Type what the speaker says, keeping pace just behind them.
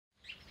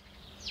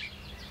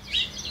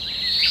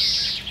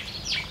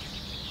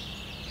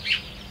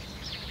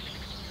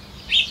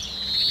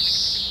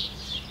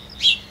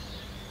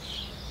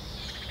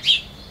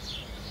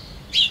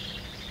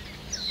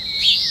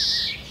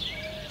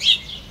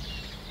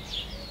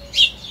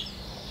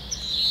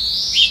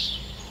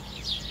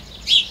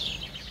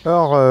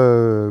Alors,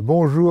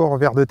 bonjour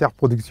vers de terre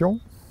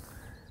production.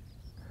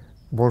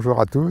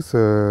 Bonjour à tous.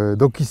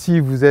 Donc ici,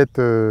 vous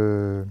êtes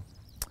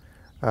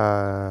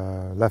à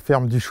la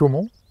ferme du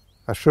Chaumont,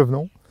 à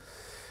Chevenon,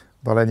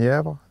 dans la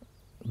Nièvre.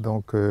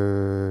 Donc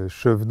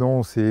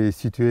Chevenon, c'est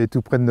situé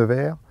tout près de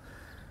Nevers.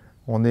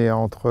 On est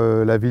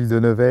entre la ville de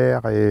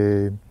Nevers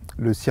et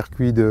le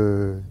circuit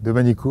de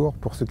Manicourt,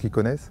 pour ceux qui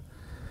connaissent.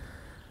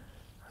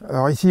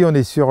 Alors ici, on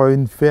est sur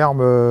une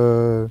ferme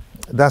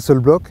d'un seul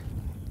bloc,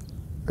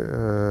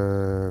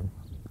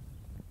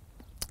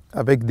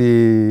 avec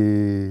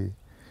des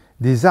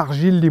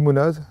argiles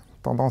limoneuses,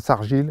 tendance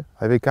argile,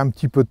 avec un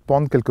petit peu de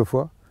pente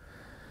quelquefois.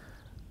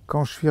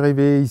 Quand je suis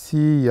arrivé ici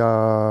il y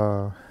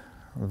a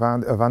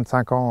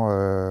 25 ans,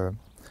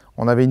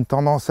 on avait une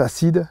tendance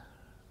acide,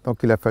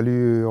 donc il a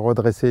fallu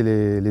redresser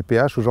les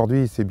pH.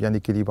 Aujourd'hui, c'est bien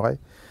équilibré,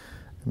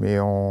 mais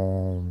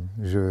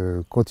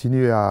je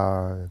continue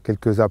à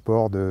quelques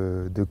apports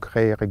de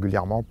craie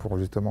régulièrement pour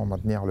justement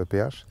maintenir le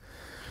pH.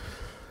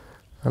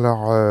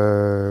 Alors,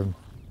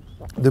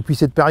 depuis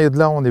cette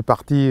période-là, on est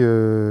parti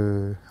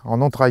en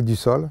non-travail du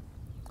sol.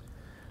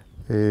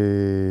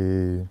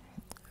 Et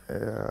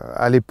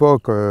à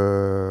l'époque,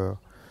 on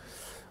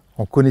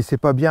ne connaissait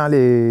pas bien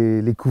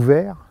les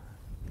couverts.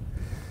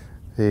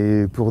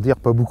 Et pour dire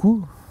pas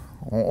beaucoup,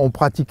 on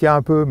pratiquait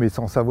un peu, mais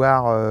sans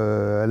savoir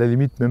à la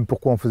limite même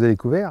pourquoi on faisait les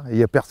couverts. Et il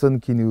n'y a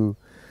personne qui nous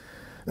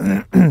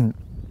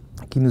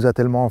a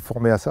tellement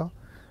formés à ça.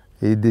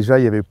 Et déjà,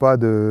 il n'y avait pas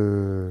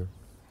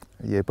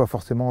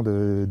forcément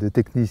de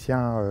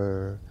techniciens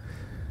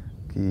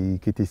qui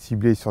étaient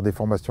ciblés sur des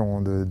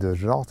formations de ce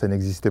genre, ça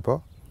n'existait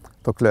pas.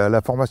 Donc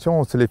la formation,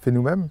 on se l'est fait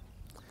nous-mêmes.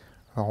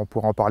 Alors on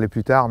pourra en parler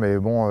plus tard, mais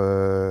bon,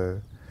 la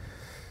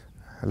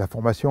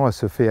formation, elle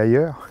se fait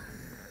ailleurs.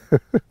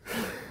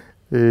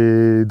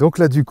 Et donc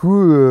là, du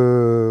coup,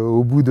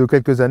 au bout de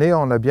quelques années,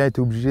 on a bien été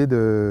obligé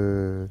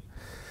de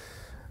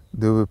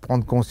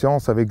prendre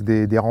conscience avec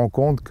des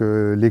rencontres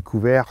que les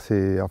couverts,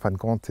 en fin de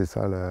compte, c'est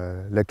ça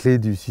la clé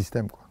du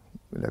système, quoi,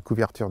 la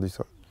couverture du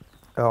sol.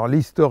 Alors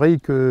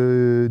l'historique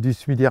du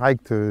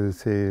semi-direct,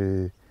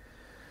 c'est...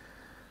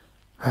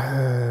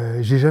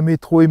 j'ai jamais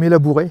trop aimé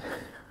labourer,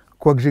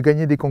 quoique j'ai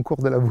gagné des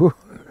concours de labour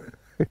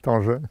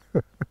étant jeune.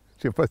 Je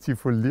sais pas s'il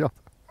faut le dire.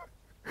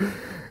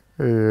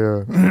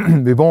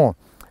 Mais bon,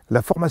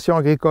 la formation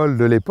agricole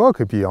de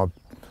l'époque, et puis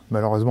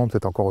malheureusement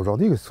peut-être encore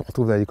aujourd'hui, se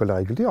retrouve dans l'école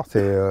d'agriculture,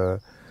 c'est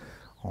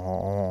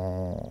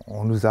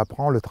on nous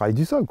apprend le travail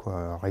du sol,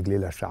 quoi. Régler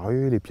la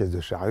charrue, les pièces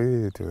de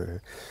charrue.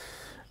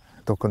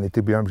 Donc on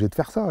était bien obligé de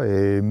faire ça.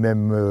 Et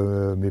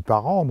même mes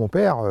parents, mon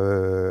père,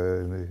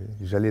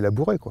 j'allais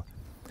labourer, quoi.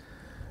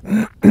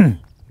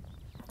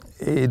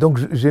 Et donc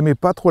j'aimais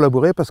pas trop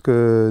labourer parce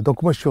que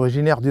donc moi je suis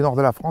originaire du nord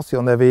de la France et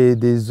on avait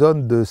des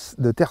zones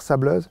de terre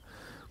sableuse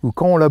où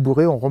quand on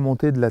labourait on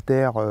remontait de la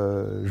terre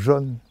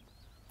jaune.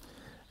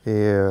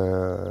 Et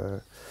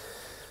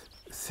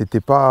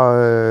c'était pas,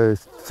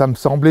 ça me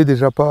semblait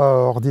déjà pas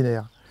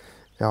ordinaire.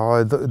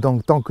 Alors,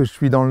 donc tant que je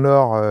suis dans le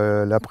nord,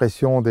 la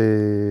pression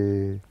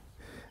des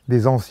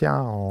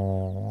anciens,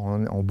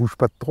 on bouge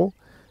pas de trop.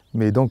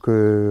 Mais donc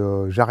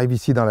j'arrive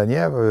ici dans la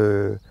Nièvre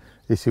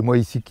et c'est moi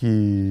ici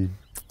qui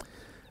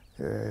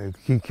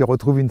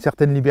retrouve une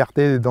certaine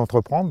liberté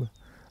d'entreprendre.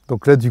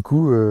 Donc là du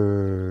coup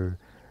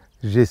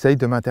j'essaye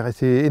de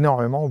m'intéresser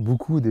énormément,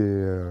 beaucoup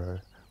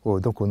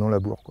donc au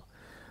non-labour, quoi.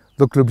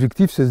 Donc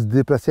l'objectif c'est de se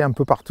déplacer un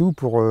peu partout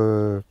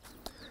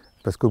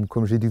parce que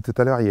comme j'ai dit tout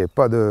à l'heure, il n'y avait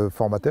pas de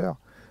formateur,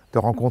 de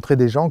rencontrer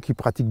des gens qui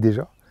pratiquent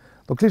déjà.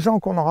 Donc les gens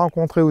qu'on a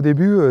rencontrés au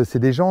début, c'est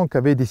des gens qui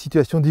avaient des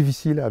situations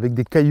difficiles, avec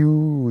des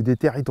cailloux ou des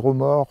terres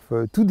hydromorphes,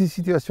 toutes des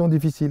situations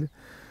difficiles.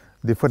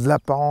 Des fois de la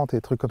pente,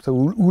 des trucs comme ça,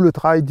 où le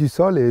travail du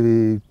sol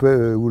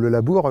où le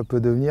labour peut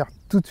devenir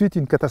tout de suite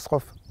une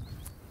catastrophe.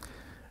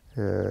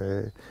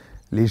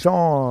 Les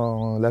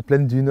gens, la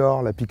plaine du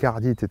Nord, la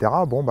Picardie, etc.,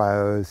 bon,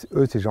 eux,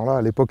 ces gens-là,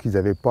 à l'époque, ils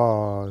n'avaient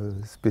pas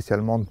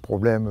spécialement de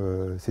problème.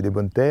 C'est des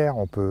bonnes terres,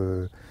 on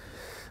peut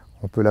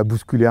la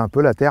bousculer un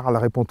peu, la terre, elle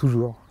répond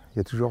toujours. Il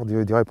y a toujours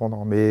du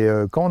répondant. Mais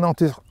quand on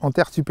est en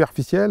terre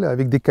superficielle,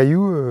 avec des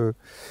cailloux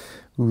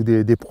ou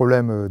des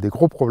problèmes, des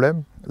gros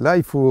problèmes, là,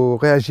 il faut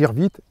réagir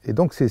vite. Et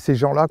donc, c'est ces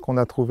gens-là qu'on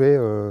a trouvés.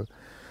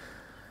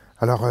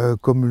 Alors,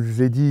 comme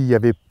je l'ai dit, il n'y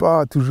avait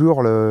pas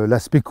toujours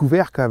l'aspect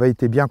couvert qui avait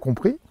été bien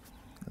compris.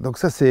 Donc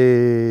ça,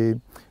 c'est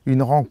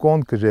une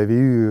rencontre que j'avais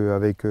eue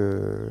avec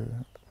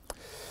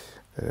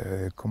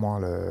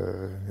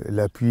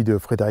l'appui de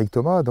Frédéric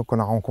Thomas. Donc on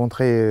a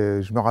rencontré,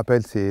 je me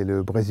rappelle, c'est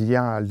le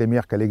Brésilien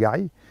Aldemir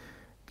Calegari,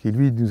 qui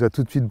lui nous a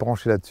tout de suite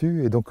branché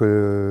là-dessus. Et donc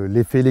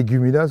l'effet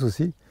légumineuse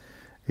aussi.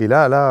 Et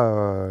là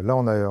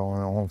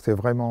on s'est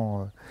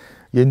vraiment...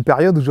 Il y a une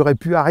période où j'aurais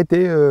pu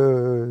arrêter,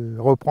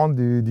 reprendre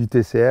du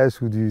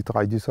TCS ou du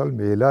travail du sol,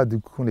 mais là, du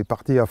coup, on est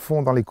parti à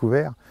fond dans les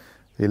couverts.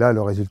 Et là,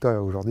 le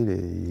résultat, aujourd'hui,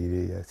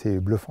 il est assez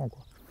bluffant, quoi.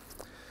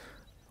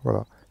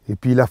 Voilà. Et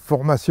puis la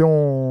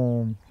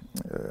formation,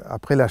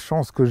 après la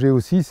chance que j'ai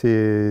aussi,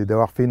 c'est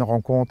d'avoir fait une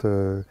rencontre,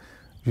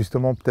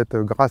 justement peut-être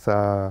grâce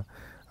à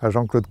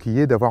Jean-Claude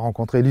Quillet, d'avoir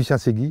rencontré Lucien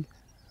SEGUY,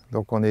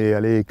 Donc on est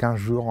allé 15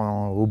 jours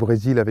au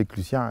Brésil avec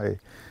Lucien, et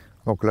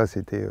donc là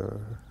c'était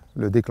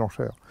le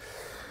déclencheur.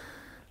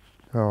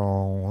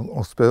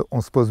 On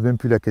se pose même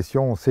plus la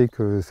question, on sait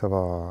que ça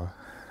va,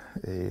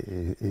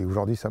 et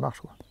aujourd'hui ça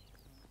marche, quoi.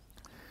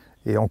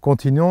 Et on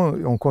continue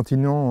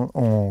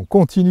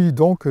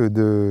donc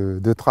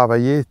de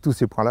travailler tous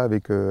ces points-là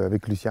avec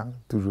Lucien,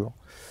 toujours.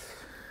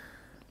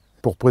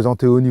 Pour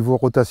présenter au niveau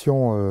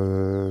rotation,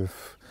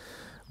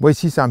 moi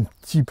ici c'est un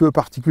petit peu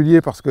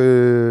particulier parce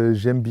que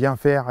j'aime bien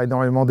faire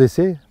énormément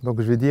d'essais. Donc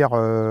je vais dire,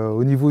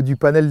 au niveau du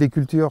panel des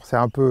cultures, c'est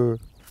un peu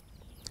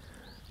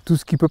tout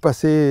ce qui peut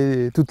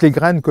passer, toutes les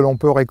graines que l'on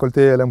peut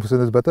récolter à la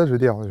moissonneuse batteuse. Je veux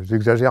dire,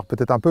 j'exagère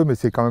peut-être un peu, mais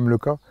c'est quand même le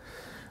cas.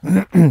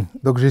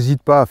 Donc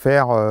j'hésite pas à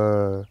faire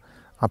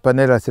un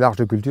panel assez large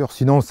de cultures.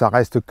 Sinon ça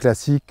reste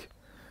classique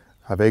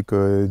avec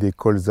des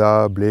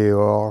colzas, blé,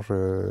 orge,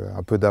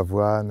 un peu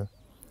d'avoine.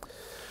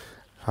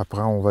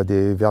 Après on va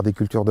vers des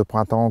cultures de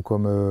printemps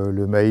comme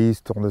le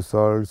maïs,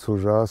 tournesol,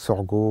 soja,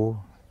 sorgho,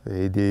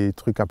 et des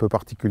trucs un peu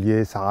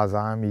particuliers,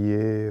 sarrasin,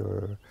 millet,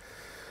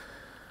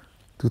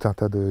 tout un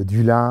tas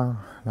du lin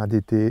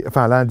d'été,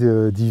 enfin lin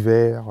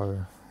d'hiver,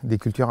 des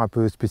cultures un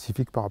peu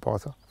spécifiques par rapport à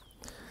ça.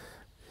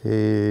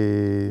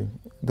 Et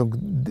donc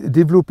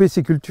développer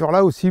ces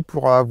cultures-là aussi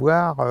pour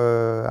avoir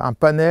un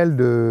panel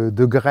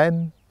de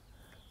graines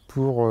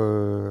pour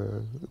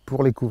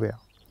les couverts.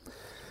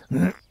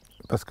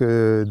 Parce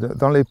que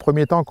dans les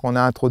premiers temps, quand on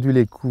a introduit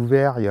les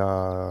couverts il y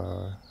a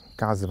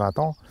 15-20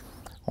 ans,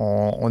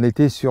 on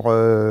était sur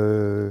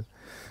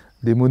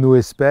des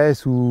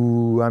mono-espèces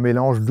ou un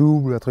mélange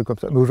double, un truc comme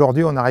ça. Mais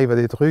aujourd'hui, on arrive à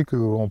des trucs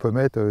où on peut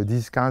mettre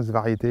 10-15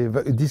 variétés,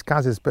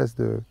 10-15 espèces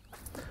de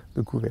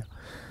couverts.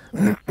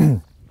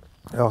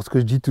 Alors ce que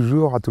je dis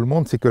toujours à tout le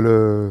monde, c'est que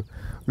le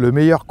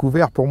meilleur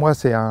couvert pour moi,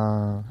 c'est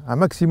un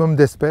maximum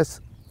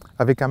d'espèces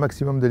avec un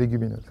maximum de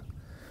légumineuses.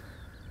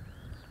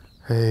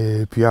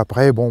 Et puis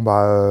après, bon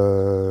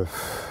le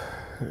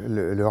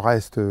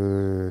reste,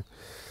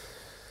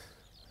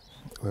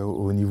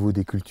 au niveau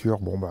des cultures,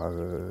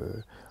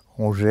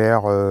 on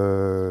gère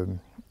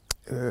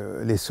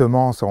les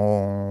semences,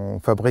 on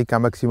fabrique un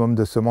maximum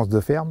de semences de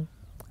ferme,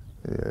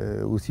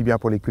 aussi bien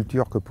pour les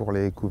cultures que pour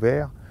les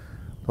couverts.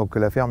 Donc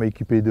la ferme est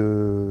équipée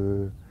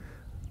de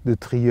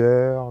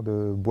trieurs,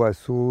 de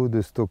boisseaux,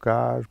 de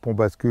stockage, pompe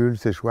bascule,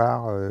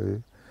 séchoir.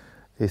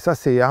 Et ça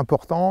c'est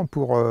important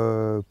pour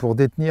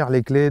détenir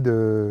les clés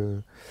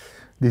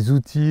des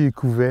outils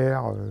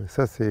couverts.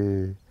 Ça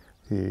c'est.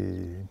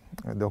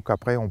 Donc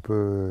après on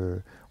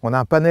a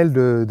un panel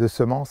de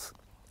semences.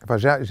 Enfin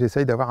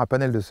j'essaye d'avoir un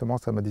panel de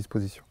semences à ma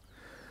disposition.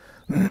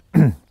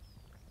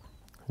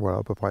 Voilà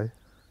à peu près.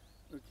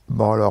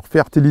 Bon alors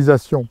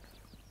fertilisation.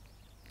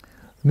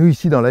 Nous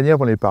ici dans la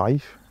Nièvre on n'est pas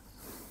riche.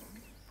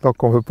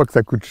 Donc on ne veut pas que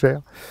ça coûte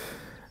cher.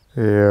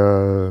 Et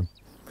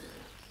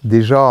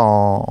déjà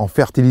en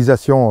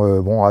fertilisation,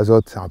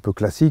 azote c'est un peu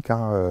classique,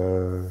 hein,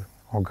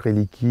 engrais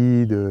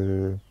liquide.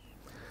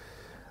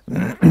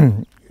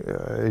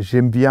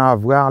 J'aime bien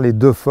avoir les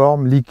deux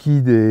formes,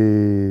 liquide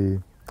et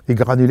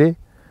granulé.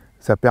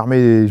 Ça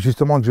permet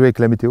justement de jouer avec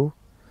la météo.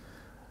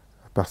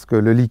 Parce que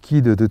le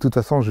liquide, de toute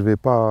façon, je vais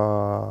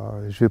pas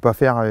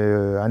faire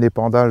un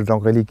épandage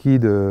d'engrais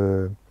liquide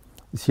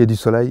s'il y a du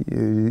soleil.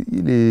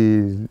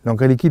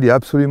 L'engrais liquide est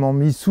absolument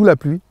mis sous la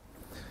pluie.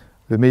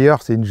 Le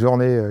meilleur, c'est une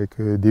journée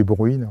avec des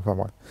bruines. Enfin,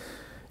 bref.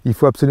 Il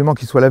faut absolument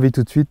qu'il soit lavé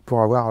tout de suite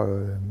pour avoir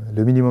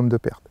le minimum de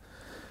pertes.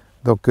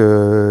 Donc,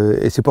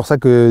 et c'est pour ça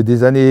que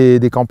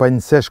des campagnes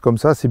sèches comme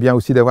ça, c'est bien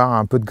aussi d'avoir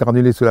un peu de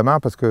granulé sous la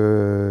main parce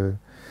que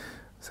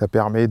ça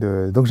permet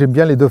de... Donc j'aime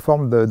bien les deux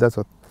formes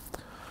d'azote.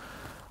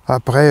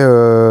 Après,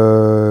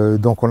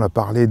 donc on a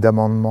parlé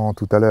d'amendement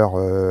tout à l'heure.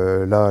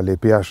 Là, les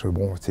pH,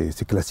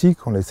 c'est classique.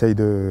 On essaye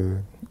de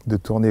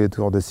tourner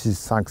autour de 6,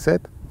 5,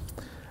 7.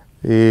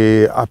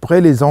 Et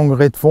après, les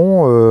engrais de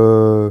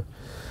fond,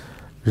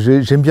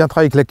 j'aime bien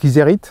travailler avec la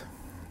kysérite.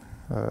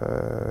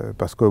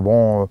 Parce que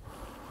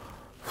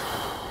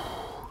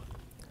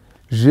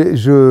j'ai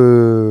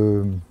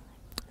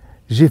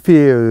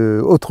fait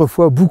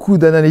autrefois beaucoup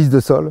d'analyses de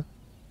sol.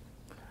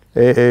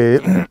 Et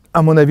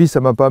à mon avis, ça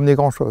ne m'a pas amené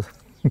grand-chose.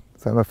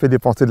 Ça m'a fait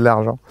dépenser de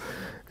l'argent.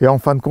 Et en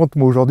fin de compte,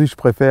 moi aujourd'hui, je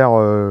préfère,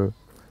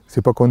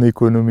 c'est pas qu'on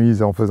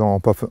économise en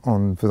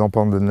ne faisant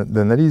pas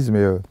d'analyse,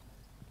 mais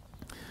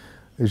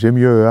j'aime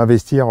mieux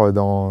investir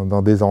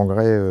dans des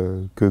engrais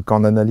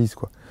qu'en analyse,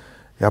 quoi.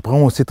 Et après,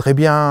 on sait très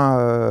bien,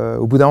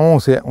 au bout d'un moment,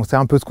 on sait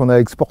un peu ce qu'on a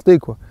exporté,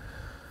 quoi.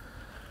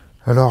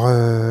 Alors,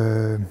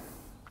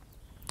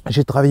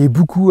 j'ai travaillé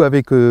beaucoup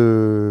avec, pour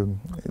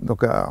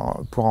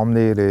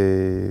emmener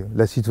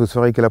l'acide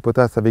phosphorique et la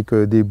potasse avec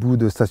des bouts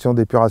de stations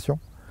d'épuration.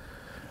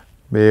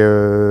 Mais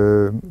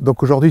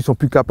donc aujourd'hui, ils sont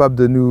plus capables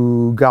de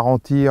nous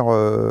garantir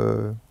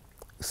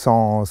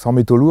sans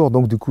métaux lourds,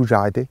 donc du coup, j'ai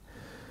arrêté.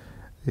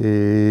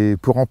 Et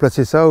pour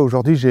remplacer ça,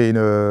 aujourd'hui, j'ai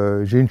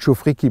une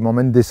chaufferie qui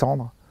m'emmène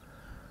descendre.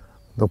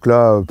 Donc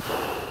là,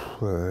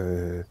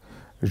 je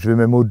vais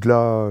même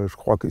au-delà. Je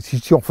crois que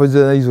si on faisait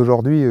des analyses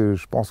aujourd'hui,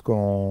 je pense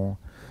qu'on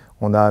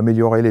a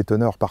amélioré les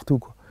teneurs partout,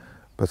 quoi.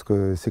 Parce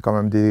que c'est quand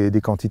même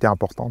des quantités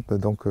importantes.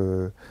 Donc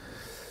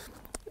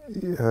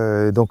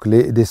Donc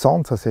des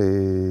cendres, ça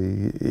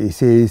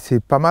c'est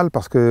pas mal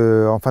parce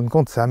que en fin de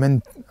compte ça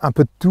amène un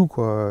peu de tout,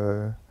 quoi.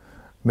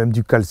 Même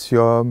du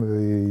calcium,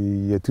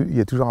 il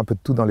y a toujours un peu de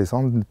tout dans les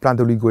cendres, plein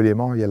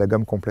d'oligo-éléments, il y a la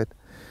gamme complète.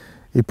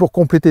 Et pour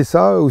compléter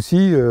ça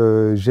aussi,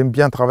 j'aime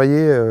bien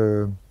travailler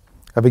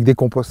avec des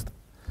composts.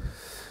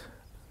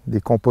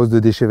 Des composts de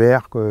déchets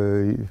verts quoi,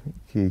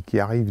 qui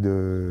arrivent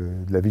de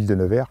la ville de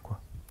Nevers, quoi,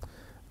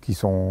 qui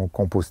sont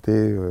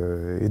compostés.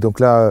 Et donc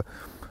là,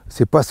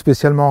 c'est pas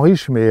spécialement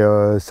riche, mais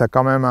ça a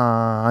quand même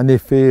un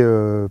effet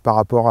par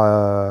rapport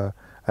à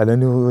la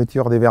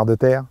nourriture des vers de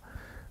terre.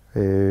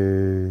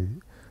 Et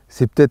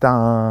c'est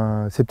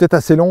peut-être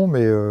assez long,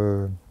 mais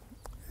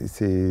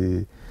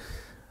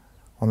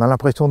on a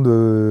l'impression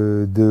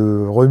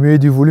de remuer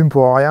du volume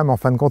pour rien, mais en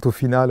fin de compte, au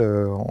final,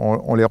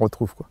 on les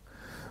retrouve, quoi.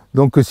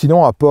 Donc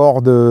sinon,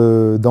 apport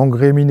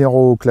d'engrais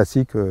minéraux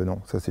classiques, non,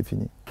 ça c'est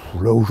fini.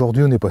 Là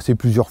aujourd'hui, on est passé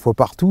plusieurs fois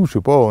partout, je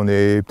sais pas, on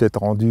est peut-être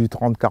rendu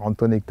 30-40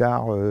 tonnes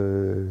hectares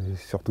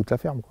sur toute la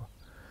ferme, quoi.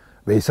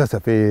 Mais ça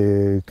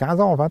fait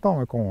 15 ans, 20 ans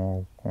hein,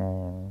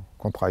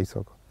 qu'on travaille ça,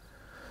 quoi.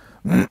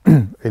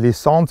 Et les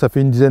cendres, ça fait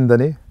une dizaine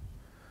d'années.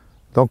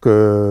 Donc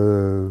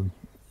au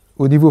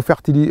niveau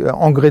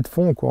engrais de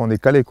fond, quoi, on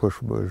est calé, quoi.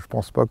 Je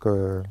pense pas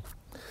que...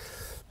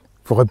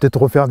 Il faudrait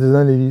peut-être refaire des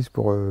analyses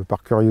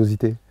par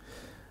curiosité.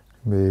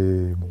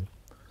 Mais bon,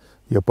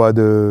 il n'y a pas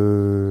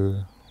de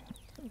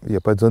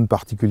zone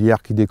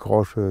particulière qui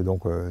décroche,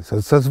 donc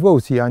ça se voit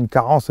aussi, hein, une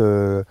carence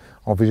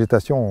en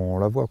végétation, on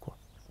la voit, quoi.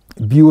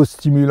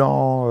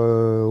 Biostimulants,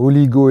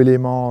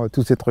 oligo-éléments,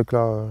 tous ces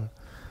trucs-là,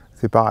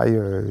 c'est pareil.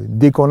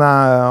 Dès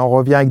on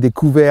revient avec des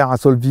couverts, un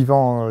sol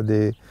vivant,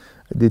 des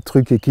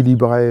trucs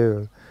équilibrés,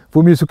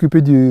 vaut mieux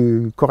s'occuper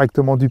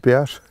correctement du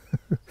pH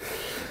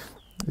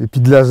et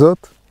puis de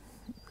l'azote.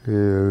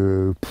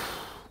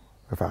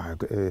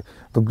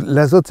 Donc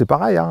l'azote c'est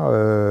pareil,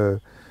 hein,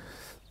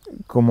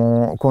 comme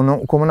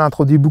on a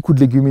introduit beaucoup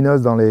de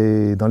légumineuses dans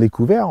les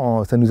couverts,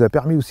 ça nous a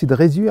permis aussi de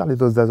réduire les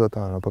doses d'azote,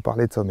 hein. On n'a pas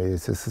parlé de ça, mais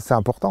c'est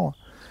important.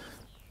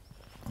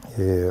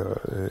 Et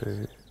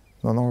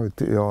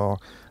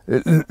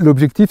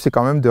l'objectif c'est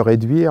quand même de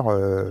réduire,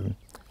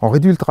 on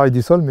réduit le travail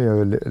du sol, mais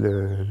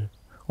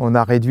on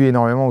a réduit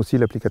énormément aussi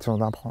l'application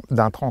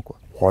d'intrants, quoi.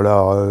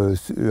 Voilà,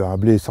 un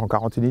blé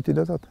 140 unités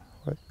d'azote.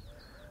 Ouais.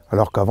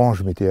 Alors qu'avant,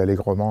 je mettais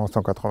allègrement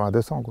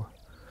 180-200, quoi.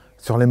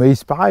 Sur les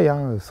maïs, pareil,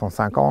 hein,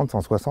 150,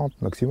 160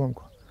 maximum,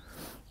 quoi.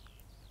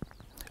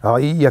 Alors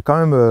il y a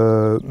quand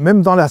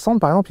même dans la cendre,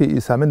 par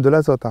exemple, ça amène de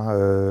l'azote,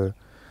 hein.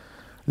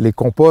 Les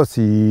composts,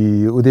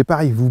 au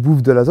départ, ils vous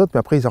bouffent de l'azote, mais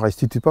après, ils en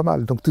restituent pas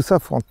mal. Donc tout ça,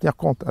 il faut en tenir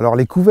compte. Alors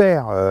les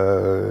couverts,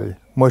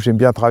 moi j'aime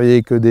bien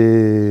travailler que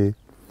des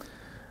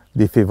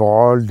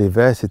févroles, des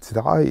vesses,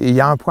 etc. Et il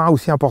y a un point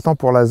aussi important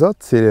pour l'azote,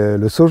 c'est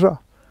le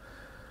soja.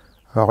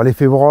 Alors les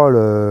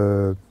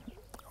févroles,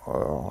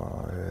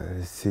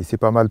 c'est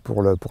pas mal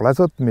pour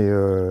l'azote, mais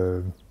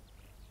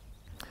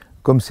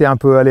comme c'est un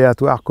peu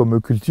aléatoire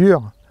comme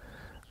culture,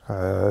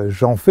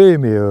 j'en fais,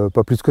 mais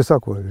pas plus que ça,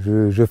 quoi.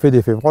 Je fais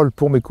des févroles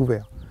pour mes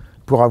couverts,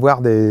 pour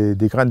avoir des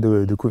graines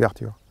de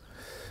couverture.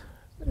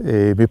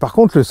 Mais par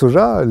contre, le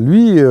soja,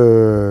 lui,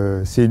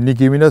 c'est une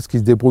légumineuse qui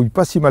se débrouille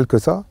pas si mal que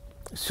ça,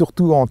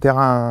 surtout en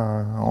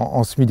terrain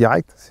en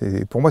semi-direct.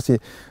 Pour moi,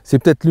 c'est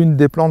peut-être l'une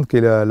des plantes qui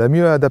est la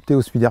mieux adaptée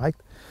au semi-direct,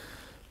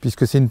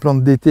 puisque c'est une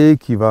plante d'été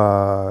il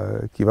va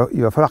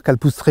falloir qu'elle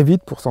pousse très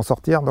vite pour s'en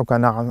sortir, donc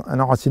un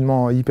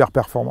enracinement hyper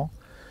performant.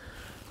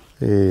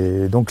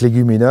 Et donc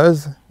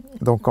légumineuse,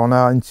 donc on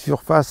a une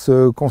surface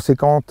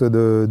conséquente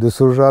de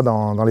soja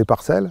dans les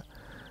parcelles.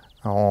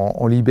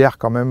 On libère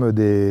quand même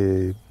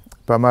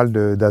pas mal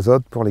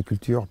d'azote pour les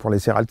cultures, pour les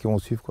céréales qui vont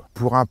suivre, quoi.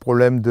 Pour un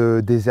problème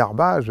de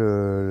désherbage,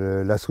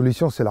 la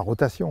solution c'est la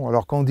rotation.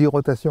 Alors quand on dit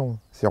rotation,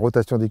 c'est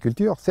rotation des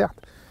cultures, certes,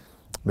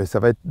 mais ça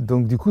va être,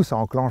 donc du coup ça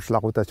enclenche la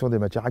rotation des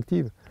matières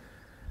actives.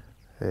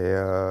 Et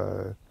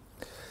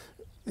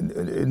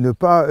j'ai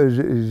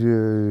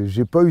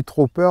pas eu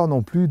trop peur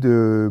non plus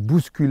de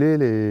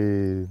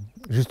bousculer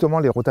justement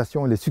les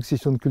rotations et les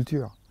successions de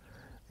cultures.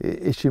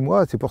 Et chez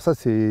moi, c'est pour ça,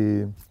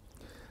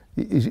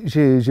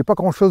 j'ai pas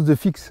grand chose de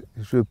fixe.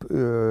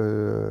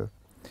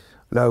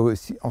 Là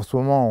aussi, en ce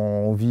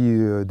moment, on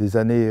vit des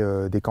années,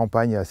 des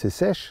campagnes assez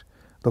sèches,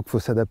 donc il faut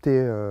s'adapter.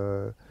 Il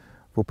ne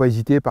faut pas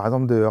hésiter, par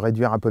exemple, de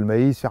réduire un peu le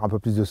maïs, faire un peu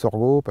plus de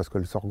sorgho, parce que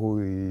le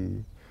sorgho,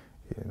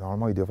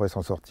 normalement, il devrait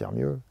s'en sortir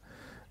mieux,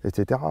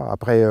 etc.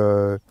 Après,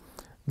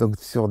 donc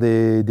sur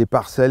des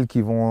parcelles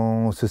qui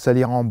vont se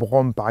salir en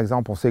brome, par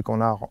exemple, on sait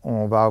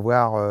on va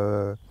avoir,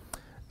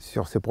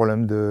 sur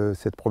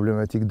cette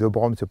problématique de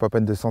brome, c'est pas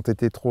peine de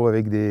s'entêter trop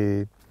avec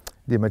des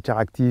matières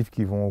actives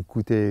qui vont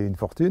coûter une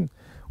fortune.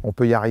 On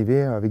peut y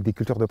arriver avec des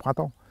cultures de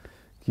printemps,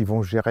 qui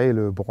vont gérer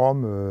le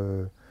brome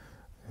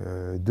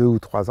 2 ou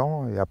 3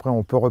 ans, et après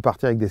on peut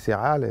repartir avec des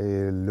céréales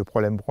et le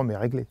problème brome est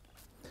réglé.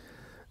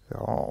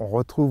 On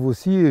retrouve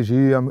aussi, j'ai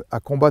eu à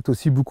combattre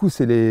aussi beaucoup,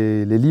 c'est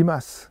les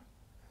limaces.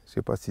 Je ne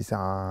sais pas si c'est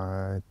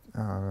un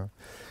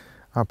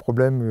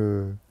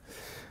problème.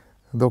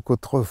 Donc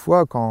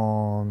autrefois,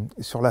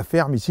 sur la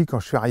ferme ici, quand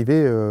je suis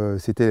arrivé,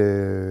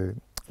 c'était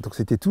Donc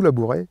c'était tout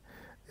labouré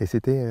et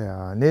c'était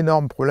un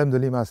énorme problème de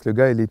limaces. Le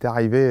gars, il était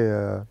arrivé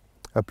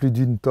à plus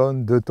d'1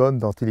 tonne, 2 tonnes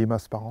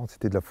d'antilimaces par an.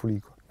 C'était de la folie,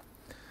 quoi.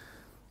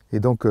 Et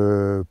donc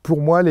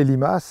pour moi, les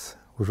limaces,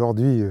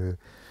 aujourd'hui,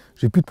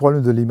 j'ai plus de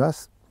problème de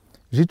limaces.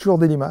 J'ai toujours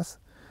des limaces.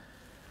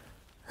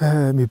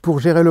 Mais pour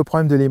gérer le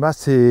problème de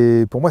limaces,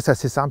 pour moi, c'est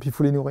assez simple, il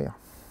faut les nourrir.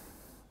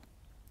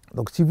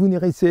 Donc si vous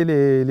nourrissez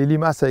les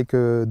limaces avec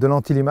de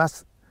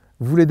l'antilimace,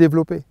 vous les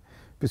développez.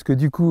 Puisque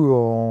du coup,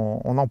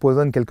 on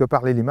empoisonne quelque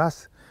part les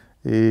limaces.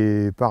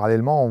 Et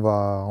parallèlement, on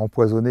va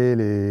empoisonner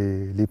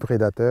les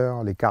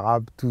prédateurs, les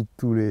carabes, tout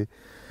le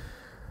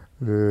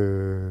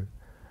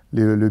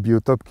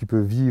biotope qui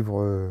peut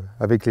vivre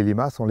avec les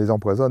limaces. On les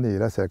empoisonne et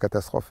là, c'est la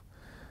catastrophe.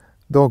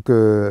 Donc,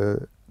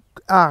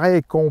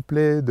 arrêt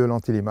complet de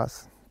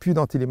l'antilimace. Plus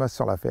d'antilimace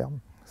sur la ferme.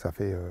 Ça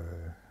fait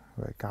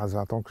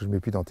 15-20 ans que je ne mets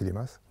plus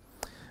d'antilimace.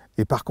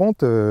 Et par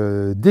contre,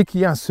 dès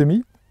qu'il y a un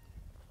semis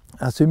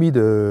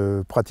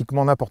de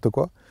pratiquement n'importe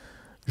quoi,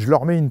 je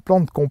leur mets une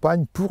plante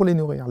compagne pour les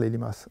nourrir, les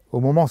limaces, au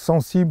moment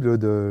sensible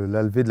de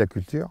la levée de la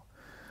culture.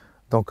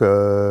 Donc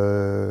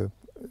les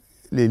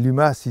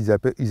limaces, ils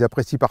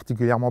apprécient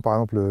particulièrement par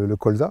exemple le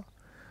colza.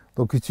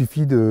 Donc il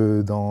suffit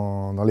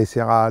dans les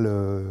céréales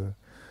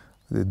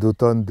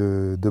d'automne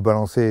de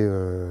balancer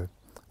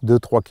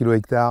 2-3 kg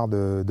hectares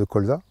de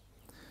colza.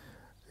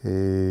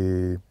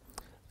 Et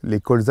les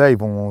colzas, ils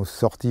vont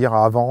sortir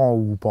avant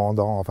ou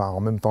pendant, enfin en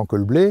même temps que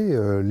le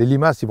blé. Les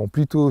limaces, ils vont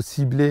plutôt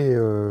cibler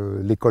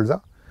les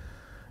colzas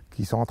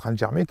qui sont en train de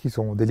germer, qui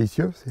sont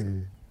délicieux.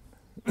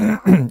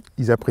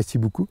 Ils apprécient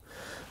beaucoup.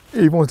 Et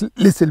ils vont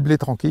laisser le blé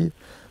tranquille.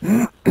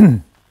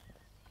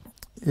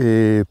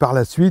 Et par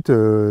la suite,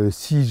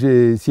 si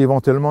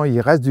éventuellement il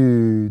reste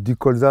du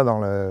colza dans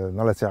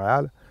la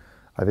céréale,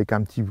 avec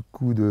un petit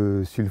coup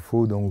de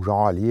sulfo, donc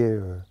genre allié,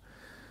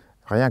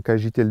 rien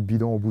qu'agiter le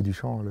bidon au bout du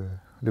champ,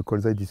 le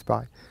colza il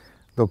disparaît.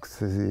 Donc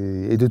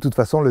et de toute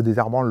façon, le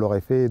désherbant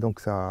l'aurait fait, donc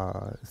ça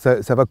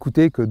va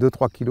coûter que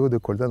 2-3 kg de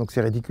colza, donc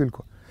c'est ridicule,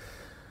 quoi.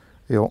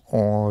 Et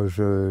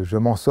je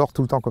m'en sors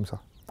tout le temps comme ça.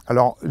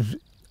 Alors,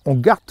 on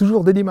garde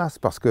toujours des limaces,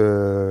 parce qu'il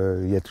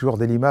y a toujours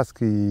des limaces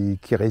qui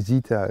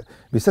résident,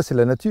 mais ça c'est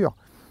la nature.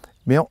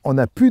 Mais on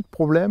n'a plus de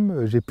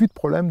problème, j'ai plus de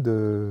problème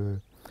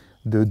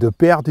de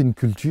perdre une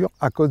culture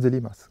à cause des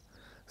limaces.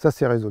 Ça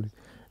c'est résolu.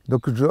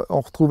 Donc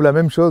on retrouve la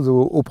même chose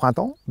au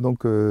printemps,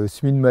 donc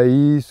semis de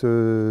maïs,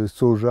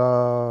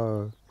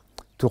 soja,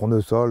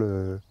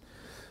 tournesol,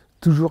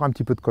 toujours un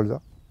petit peu de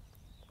colza.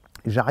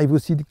 J'arrive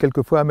aussi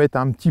quelquefois à mettre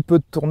un petit peu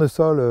de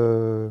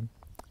tournesol,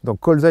 donc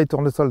colza et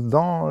tournesol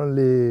dans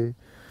le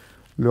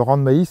rang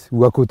de maïs,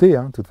 ou à côté,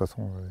 hein, de toute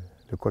façon,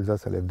 le colza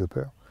ça lève de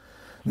peur.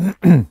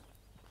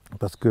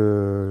 Parce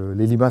que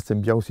les limaces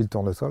aiment bien aussi le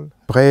tournesol.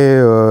 Après,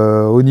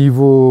 au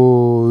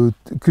niveau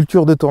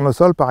culture de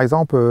tournesol, par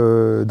exemple,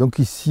 donc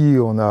ici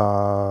on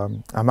a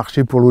un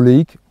marché pour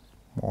l'oléique.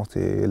 Bon,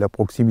 c'est la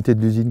proximité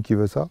de l'usine qui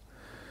veut ça.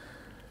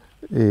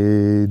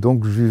 Et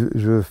donc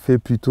je fais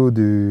plutôt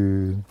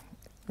du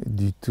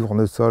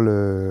tournesol,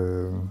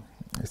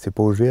 c'est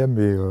pas OGM,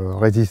 mais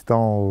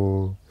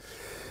résistant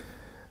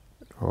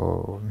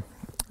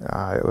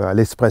à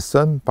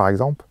l'espresson, par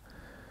exemple.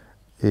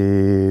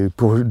 Et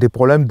pour des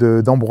problèmes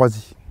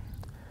d'ambroisie.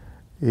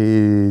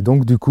 Et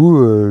donc du coup,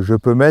 je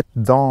peux mettre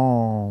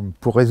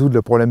pour résoudre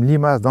le problème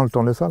limace dans le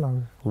tournesol, hein,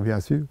 faut bien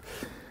sûr,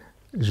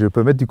 je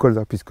peux mettre du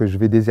colza, puisque je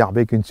vais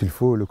désherber qu'une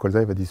sulfo, le colza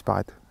il va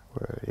disparaître.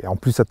 Et en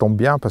plus ça tombe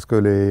bien, parce que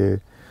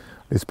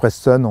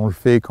l'espresson, on le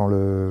fait quand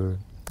le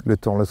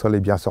tournesol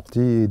est bien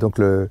sorti, et donc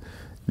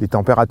les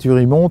températures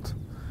ils montent,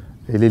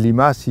 et les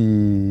limaces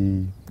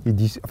ils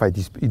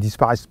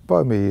disparaissent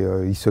pas, mais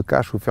ils se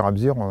cachent au fur et à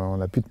mesure, on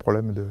n'a plus de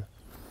problème de...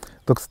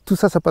 Donc tout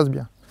ça, ça passe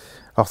bien.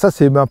 Alors ça,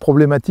 c'est ma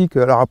problématique.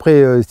 Alors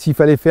après, s'il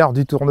fallait faire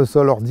du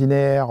tournesol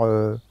ordinaire,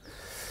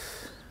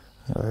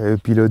 et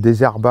puis le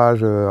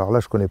désherbage, alors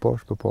là, je connais pas,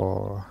 je peux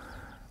pas.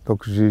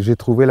 Donc j'ai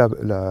trouvé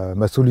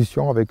ma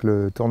solution avec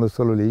le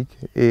tournesol oléique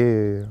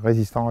et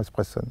résistant à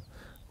espresson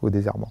au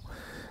désherbant.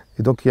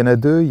 Et donc il y en a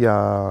deux, il y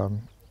a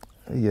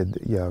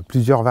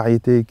plusieurs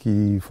variétés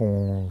qui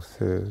font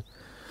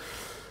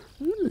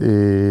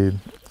et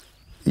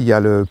il y a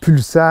le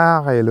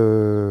pulsar et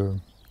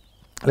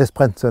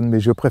l'espresson, mais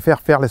je préfère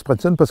faire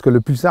l'espresson parce que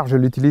le pulsar, je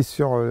l'utilise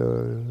sur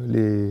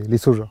les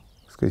sojas,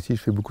 parce que ici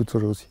je fais beaucoup de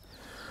soja aussi.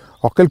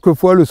 Alors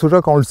quelquefois, le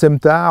soja, quand on le sème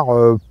tard,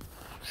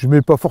 je ne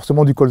mets pas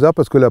forcément du colza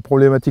parce que la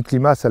problématique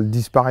limace, elle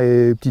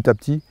disparaît petit à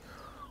petit.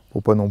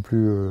 Faut pas non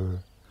plus...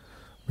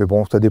 Mais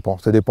bon, ça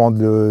dépend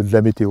de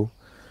la météo.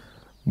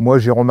 Moi,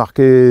 j'ai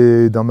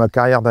remarqué dans ma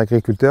carrière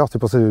d'agriculteur, c'est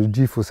pour ça que je dis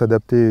qu'il faut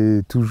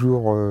s'adapter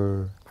toujours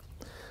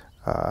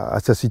à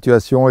sa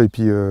situation. Et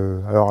puis,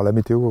 alors la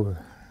météo...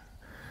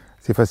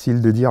 C'est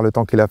facile de dire le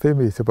temps qu'il a fait,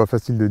 mais c'est pas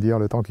facile de dire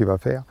le temps qu'il va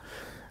faire.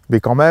 Mais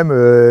quand même,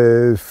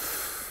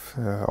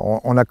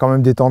 on a quand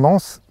même des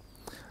tendances.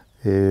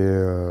 Et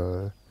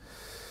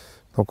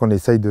donc on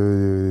essaye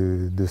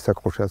de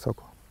s'accrocher à ça,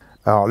 quoi.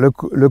 Alors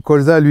le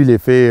colza, lui, il est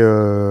fait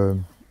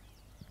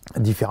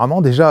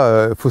différemment.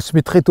 Déjà, il faut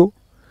semer très tôt.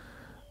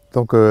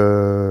 Donc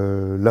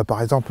là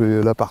par exemple,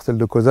 la parcelle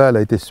de colza, elle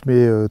a été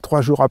semée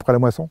 3 jours après la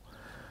moisson,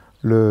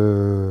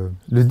 le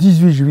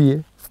 18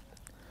 juillet.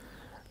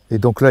 Et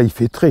donc là il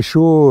fait très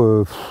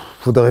chaud,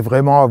 faudrait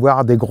vraiment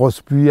avoir des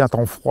grosses pluies, un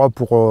temps froid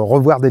pour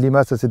revoir des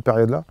limaces à cette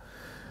période-là.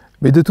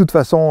 Mais de toute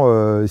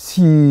façon,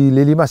 si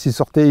les limaces y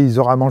sortaient, ils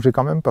auraient à manger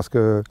quand même, parce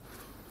que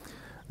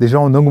déjà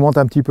on augmente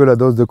un petit peu la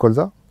dose de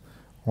colza.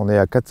 On est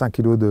à 4-5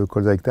 kg de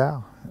colza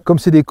hectare. Comme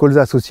c'est des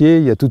colzas associés,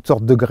 il y a toutes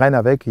sortes de graines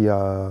avec, il y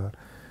a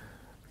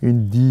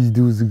une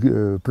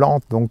 10-12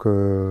 plantes, donc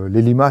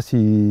les limaces,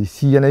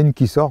 s'il y en a une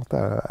qui sort,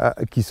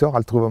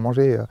 elle trouve à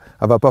manger, elle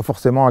ne va pas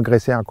forcément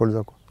agresser un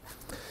colza, quoi.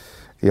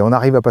 Et on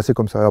arrive à passer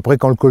comme ça. Après,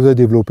 quand le colza est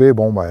développé,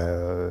 bon,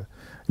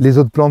 les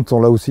autres plantes sont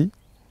là aussi,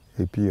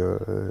 et puis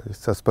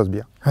ça se passe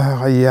bien.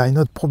 Alors, il y a une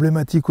autre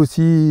problématique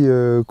aussi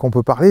qu'on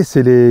peut parler,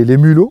 c'est les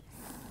mulots.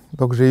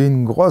 Donc j'ai eu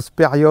une grosse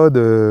période,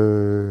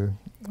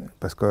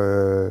 parce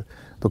que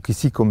donc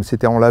ici, comme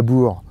c'était en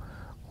labour,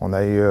 on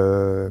a eu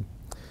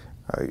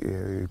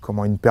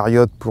une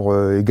période pour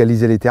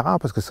égaliser les terrains,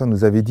 parce que ça on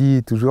nous avait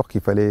dit toujours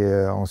qu'il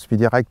fallait, en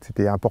semi-direct,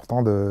 c'était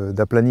important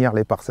d'aplanir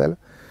les parcelles.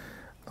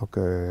 Donc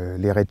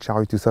les raies de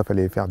charrue, tout ça,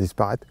 fallait faire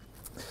disparaître.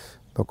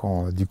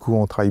 Donc du coup,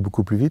 on travaille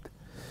beaucoup plus vite,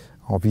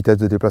 en vitesse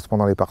de déplacement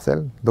dans les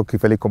parcelles. Donc il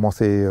fallait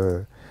commencer.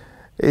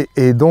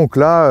 Et donc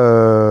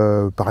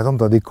là, par exemple,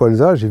 dans des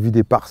colzas, j'ai vu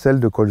des parcelles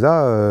de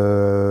colza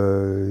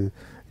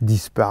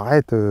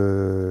disparaître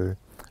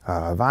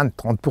à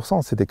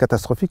 20-30%. C'était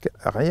catastrophique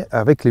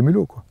avec les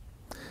mulots, quoi.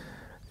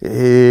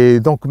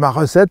 Et donc ma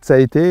recette, ça a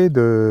été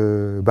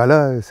de...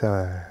 là,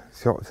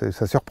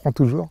 ça surprend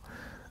toujours.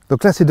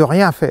 Donc là, c'est de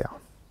rien faire.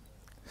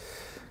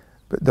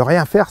 De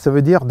rien faire, ça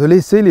veut dire de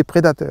laisser les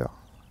prédateurs.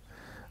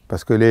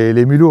 Parce que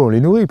les mulots, on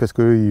les nourrit, parce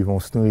qu'ils vont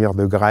se nourrir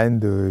de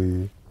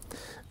graines,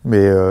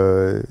 mais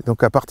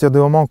donc à partir du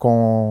moment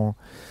qu'on...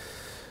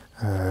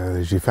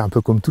 j'ai fait un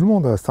peu comme tout le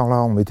monde, à ce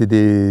temps-là, on mettait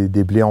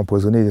des blés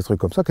empoisonnés, des trucs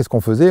comme ça. Qu'est-ce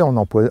qu'on faisait? On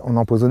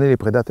empoisonnait les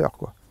prédateurs,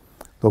 quoi.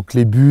 Donc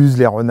les buses,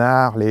 les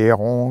renards, les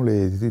hérons,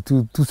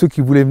 tous ceux qui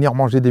voulaient venir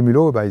manger des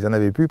mulots, ils n'en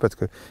avaient plus,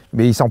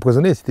 mais ils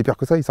s'empoisonnaient, c'était pire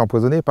que ça, ils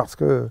s'empoisonnaient parce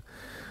que...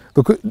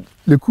 Donc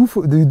du coup,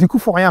 il ne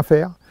faut rien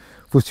faire,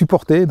 il faut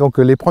supporter. Donc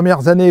les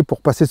premières années, pour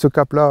passer ce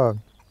cap-là,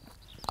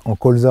 en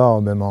colza,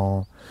 même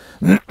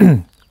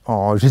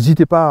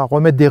j'hésitais pas à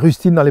remettre des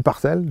rustines dans les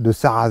parcelles, de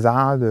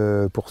sarrasin,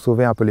 pour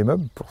sauver un peu les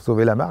meubles, pour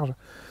sauver la marge.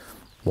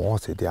 Bon,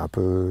 c'était un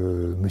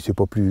peu... Mais c'est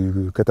pas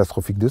plus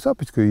catastrophique de ça,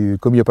 puisque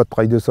comme il n'y a pas de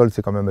travail de sol,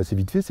 c'est quand même assez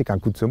vite fait, c'est qu'un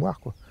coup de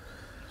semoir, quoi.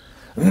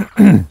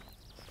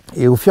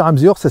 Et au fur et à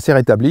mesure, ça s'est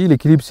rétabli,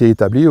 l'équilibre s'est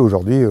établi.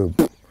 Aujourd'hui,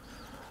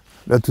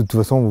 là, de toute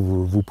façon,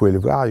 vous pouvez le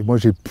voir, et moi,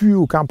 j'ai plus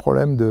aucun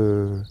problème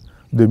de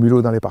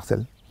mulots dans les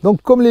parcelles.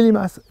 Donc, comme les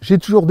limaces, j'ai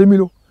toujours des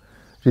mulots.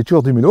 J'ai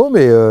toujours du mulot,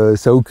 mais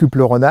ça occupe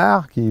le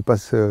renard qui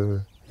passe, il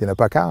n'y en a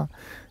pas qu'un,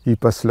 ils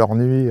passent leur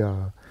nuit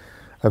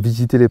à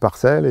visiter les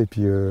parcelles. Et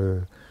puis,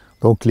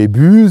 donc les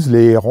buses,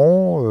 les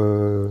hérons,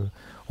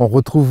 on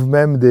retrouve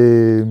même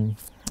des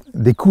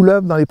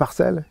couleuvres dans les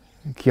parcelles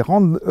qui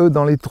rentrent, eux,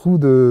 dans les trous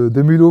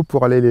de mulots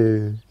pour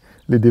aller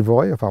les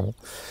dévorer. Enfin bon.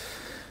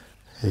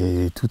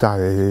 Et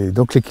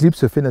donc l'équilibre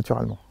se fait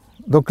naturellement.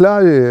 Donc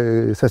là,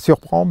 ça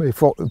surprend, mais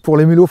pour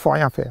les mulots, il ne faut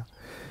rien faire.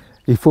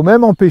 Il faut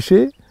même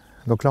empêcher...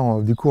 Donc là,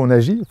 du coup, on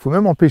agit. Il faut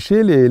même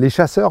empêcher les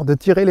chasseurs de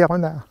tirer les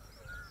renards.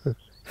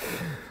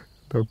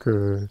 Donc,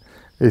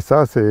 et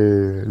ça, c'est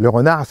le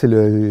renard, et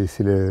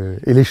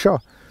les chats,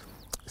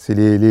 c'est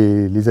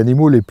les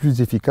animaux les plus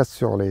efficaces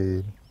sur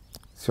les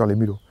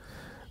mulots.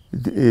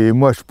 Et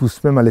moi, je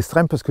pousse même à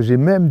l'extrême parce que j'ai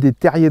même des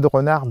terriers de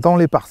renards dans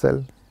les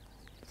parcelles.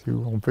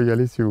 On peut y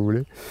aller si vous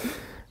voulez.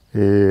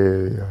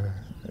 Et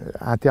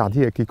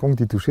interdit à quiconque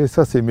d'y toucher.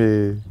 Ça, c'est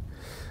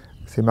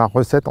ma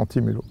recette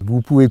anti-mulot.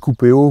 Vous pouvez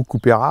couper haut,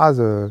 couper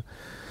rase.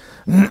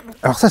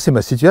 Alors ça, c'est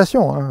ma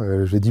situation,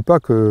 hein. Je ne dis pas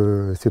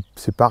que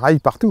c'est pareil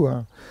partout,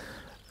 hein.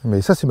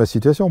 Mais ça, c'est ma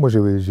situation. Moi,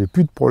 j'ai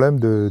plus de problème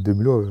de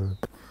mulot,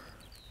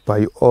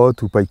 paille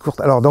haute ou paille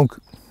courte. Alors donc,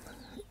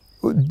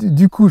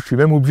 du coup, je suis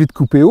même obligé de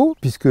couper haut,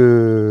 puisque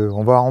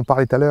on va en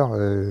parler tout à l'heure,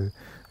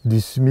 du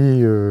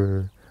semis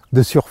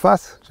de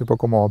surface. Je ne sais pas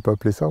comment on peut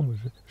appeler ça.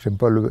 J'aime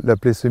pas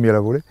l'appeler semis à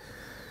la volée.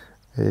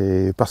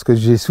 Et parce que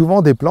j'ai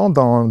souvent des plantes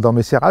dans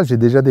mes céréales, j'ai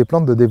déjà des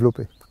plantes de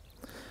développer.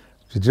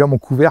 J'ai déjà mon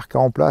couvercle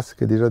en place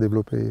qui est déjà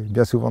développé,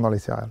 bien souvent dans les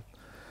céréales.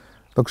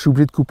 Donc je suis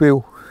obligé de couper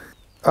haut.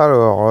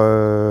 Alors,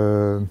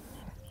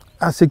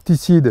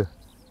 insecticides.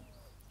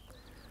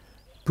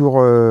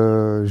 Pour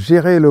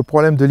gérer le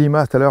problème de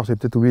limaces, tout à l'heure j'ai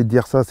peut-être oublié de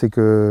dire ça, c'est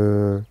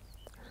que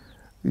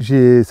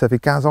ça fait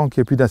 15 ans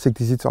qu'il n'y a plus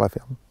d'insecticides sur la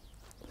ferme.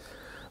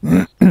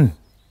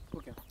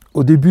 Okay.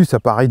 Au début ça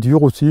paraît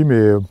dur aussi,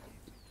 mais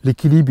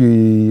l'équilibre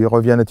il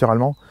revient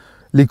naturellement.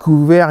 Les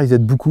couverts ils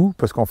aident beaucoup,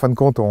 parce qu'en fin de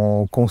compte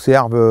on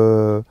conserve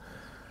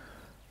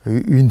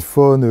une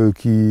faune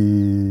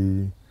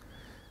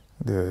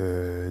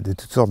de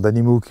toutes sortes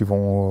d'animaux qui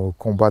vont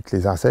combattre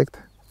les insectes.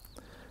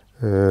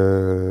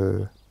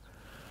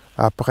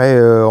 Après,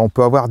 on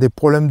peut avoir des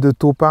problèmes de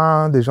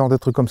taupins, des genres de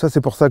trucs comme ça.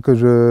 C'est pour ça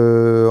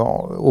que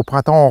au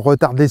printemps, on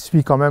retarde les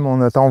semis quand même.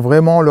 On attend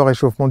vraiment le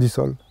réchauffement du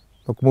sol.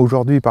 Donc moi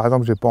aujourd'hui, par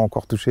exemple, j'ai pas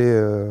encore touché,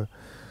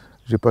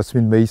 j'ai pas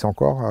semé de maïs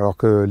encore, alors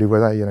que les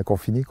voisins, il y en a qui ont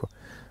fini, quoi.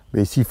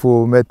 Mais s'il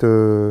faut mettre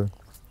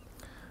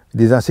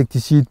des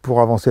insecticides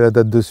pour avancer la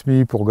date de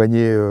semis, pour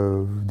gagner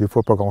des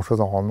fois pas grand chose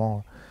en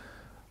rendement,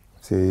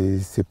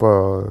 c'est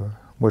pas,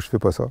 moi je fais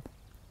pas ça.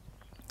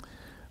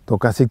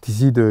 Donc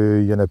insecticides,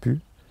 il y en a plus.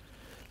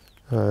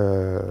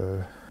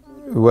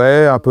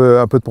 Ouais, un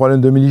peu de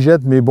problème de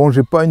milligette, mais bon,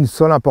 j'ai pas une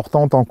sole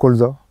importante en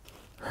colza.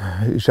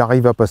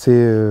 J'arrive à passer,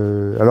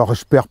 alors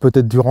je perds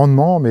peut-être du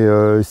rendement, mais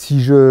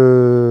si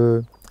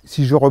je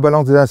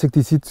rebalance des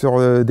insecticides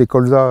sur des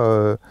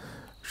colzas,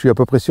 je suis à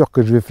peu près sûr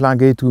que je vais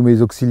flinguer tous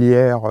mes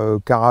auxiliaires,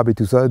 carabes et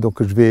tout ça,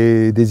 donc je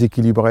vais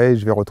déséquilibrer,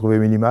 je vais retrouver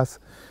mes limaces.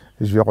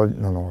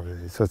 Non,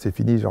 ça c'est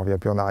fini, je ne reviens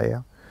plus en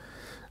arrière.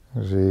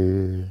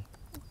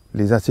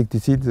 Les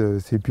insecticides,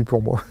 c'est plus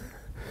pour moi.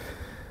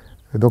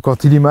 Donc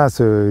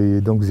anti-limaces,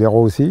 donc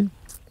 0 aussi.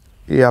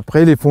 Et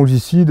après les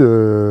fongicides,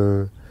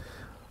 là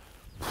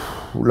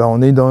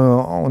on est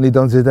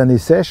dans des années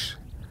sèches.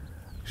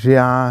 J'ai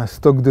un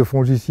stock de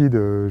fongicides,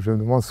 je me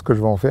demande ce que je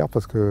vais en faire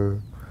parce que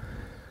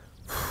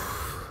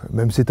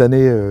même cette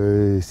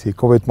année, c'est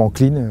complètement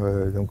clean,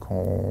 donc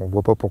on ne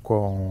voit pas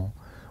pourquoi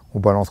on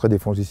balancerait des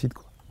fongicides,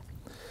 quoi.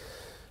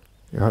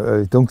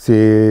 Donc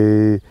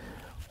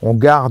on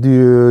garde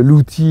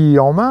l'outil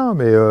en main,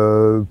 mais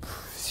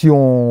si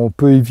on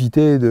peut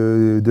éviter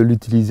de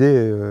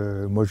l'utiliser,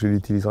 moi je ne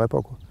l'utiliserai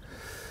pas, quoi.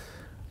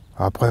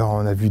 Après,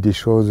 on a vu des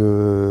choses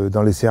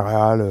dans les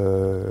céréales,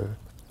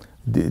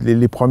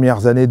 les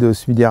premières années de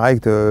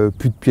semi-direct,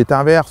 plus de piétin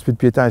inverse, plus de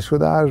piétin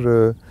échaudage.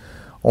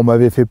 On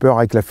m'avait fait peur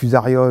avec la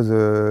fusariose,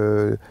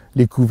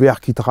 les couverts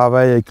qui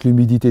travaillent avec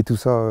l'humidité, tout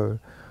ça.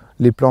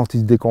 Les plantes,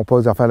 ils se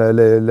décomposent. Enfin,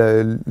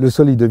 le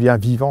sol, il devient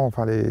vivant.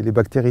 Enfin, les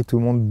bactéries, tout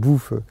le monde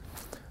bouffe.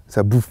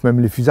 Ça bouffe même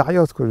les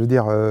fusarioses, quoi. Je veux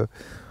dire,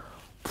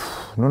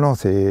 non,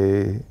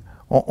 c'est...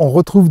 On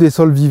retrouve des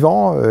sols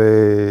vivants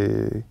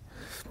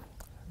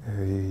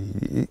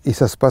et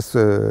ça se passe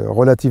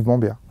relativement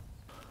bien.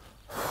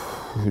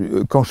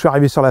 Quand je suis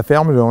arrivé sur la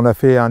ferme, on a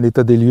fait un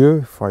état des lieux,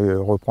 il faudrait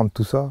reprendre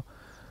tout ça.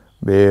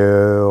 Mais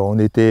on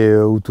était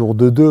autour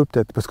de 2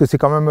 peut-être, parce que c'est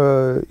quand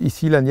même,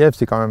 ici la Nièvre,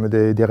 c'est quand même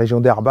des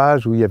régions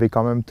d'herbage où il y avait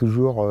quand même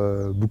toujours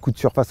beaucoup de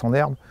surface en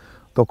herbe.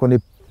 Donc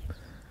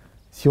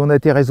si on a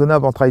été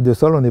raisonnable en travail de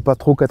sol, on n'est pas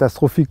trop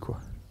catastrophique, quoi.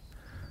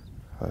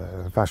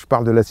 Enfin, je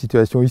parle de la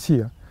situation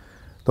ici, hein.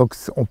 Donc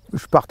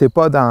je partais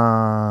pas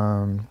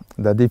d'un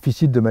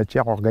déficit de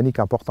matière organique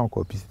important,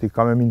 quoi. Puis c'était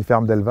quand même une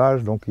ferme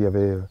d'élevage, donc il y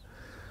avait...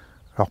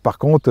 Alors par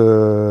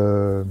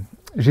contre,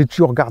 j'ai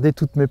toujours gardé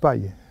toutes mes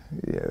pailles.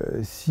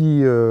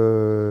 Si,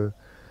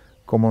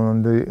 comme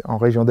en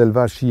région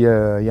d'élevage, s'il y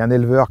a un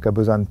éleveur qui a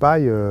besoin de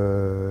paille,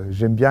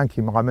 j'aime bien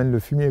qu'il me ramène le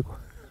fumier, quoi.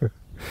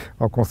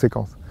 En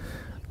conséquence.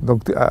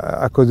 Donc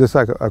à cause de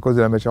ça, à cause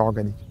de la matière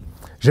organique.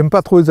 J'aime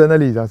pas trop les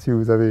analyses, hein, si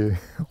vous avez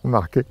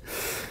remarqué.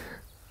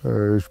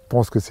 Je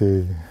pense que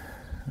c'est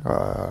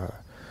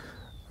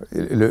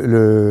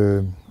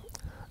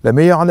la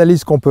meilleure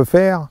analyse qu'on peut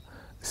faire,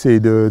 c'est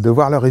de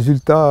voir le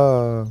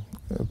résultat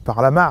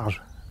par la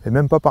marge, et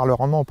même pas par le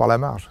rendement, par la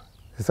marge.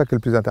 C'est ça qui est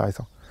le plus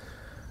intéressant.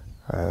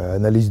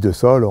 Analyse de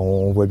sol,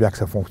 on voit bien que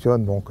ça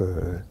fonctionne, donc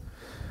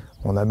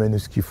on amène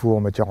ce qu'il faut en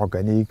matière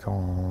organique,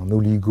 en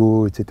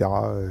oligo, etc.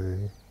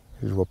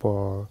 Je vois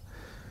pas...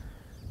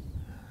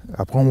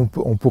 Après,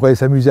 on pourrait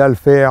s'amuser à le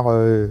faire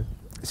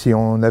si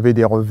on avait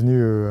des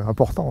revenus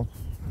importants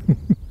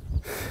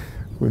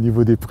au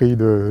niveau des prix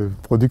de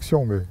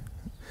production, mais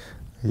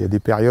il y a des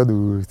périodes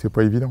où c'est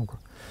pas évident, quoi.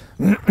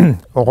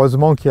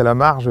 Heureusement qu'il y a la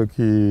marge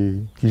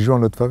qui joue en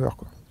notre faveur,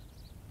 quoi.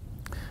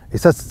 Et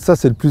ça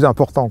c'est le plus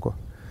important, quoi.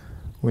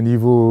 Au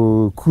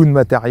niveau coût de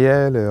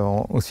matériel,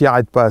 on s'y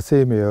arrête pas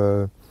assez, mais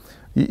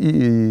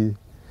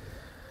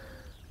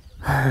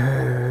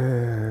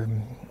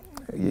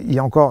il y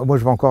a encore, moi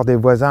je vois encore des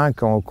voisins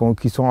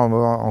qui sont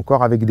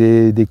encore avec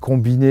des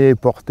combinés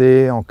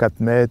portés en 4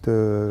 mètres,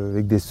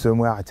 avec des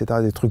semoirs,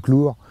 etc., des trucs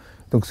lourds.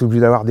 Donc c'est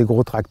obligé d'avoir des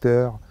gros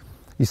tracteurs.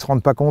 Ils ne se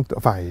rendent pas compte,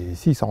 enfin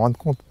si, ils s'en rendent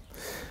compte.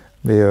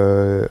 Mais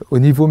au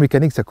niveau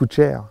mécanique, ça coûte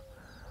cher.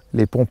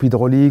 Les pompes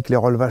hydrauliques, les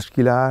relevages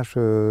qui lâchent,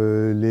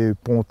 les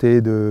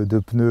pontées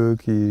de pneus,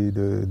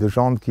 de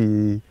jantes,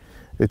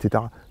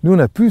 etc. Nous, on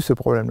n'a plus ce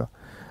problème-là.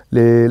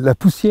 La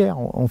poussière,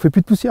 on ne fait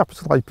plus de poussière parce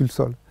qu'on ne travaille plus le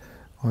sol.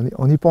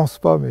 On n'y pense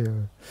pas, mais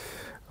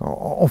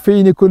on fait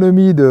une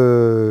économie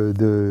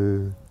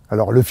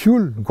alors le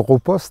fuel, gros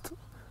poste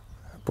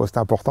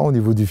important au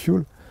niveau du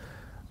fuel.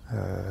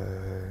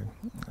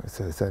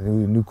 Ça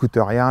ne nous coûte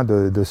rien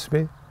de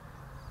semer.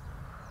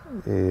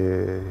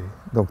 Et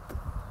donc,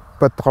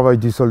 pas de travail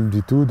du sol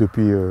du tout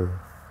depuis...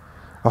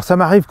 Alors ça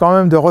m'arrive quand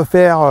même de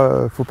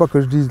refaire, faut pas que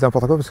je dise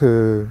n'importe quoi, parce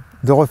que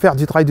de refaire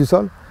du travail du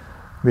sol,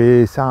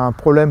 mais c'est un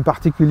problème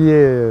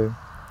particulier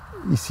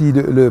ici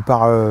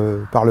par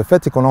le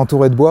fait, c'est qu'on est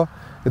entouré de bois,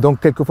 et donc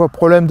quelquefois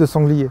problème de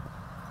sangliers,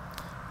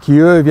 qui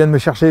eux viennent me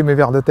chercher mes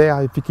vers de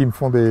terre et puis qui me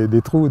font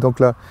des trous. Donc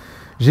là,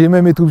 j'ai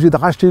même été obligé de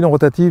racheter une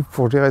rotative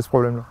pour gérer ce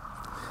problème-là.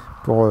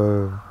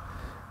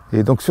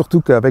 Et donc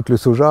surtout qu'avec le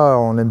soja,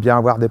 on aime bien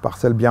avoir des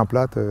parcelles bien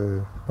plates.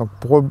 Donc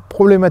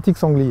problématique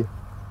sanglier.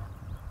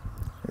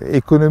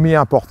 Économie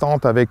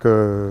importante avec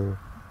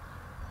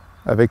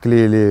la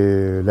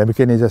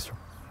mécanisation,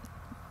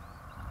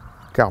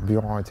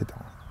 carburant, etc.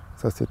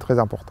 Ça c'est très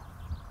important.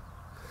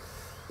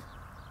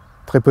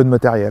 Très peu de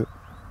matériel.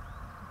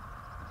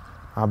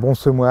 Un bon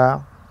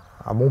semoir,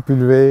 un bon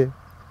pulvé,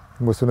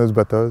 une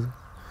moissonneuse-batteuse.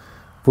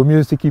 Vaut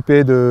mieux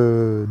s'équiper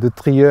de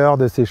trieurs,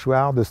 de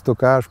séchoirs, de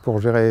stockage pour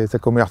gérer sa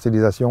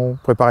commercialisation,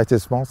 préparer ses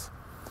semences.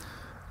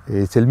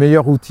 Et c'est le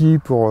meilleur outil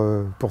pour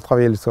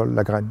travailler le sol,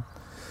 la graine.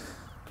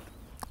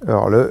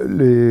 Alors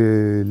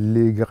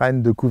les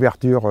graines de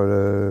couverture,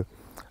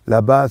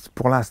 la base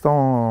pour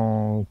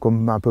l'instant,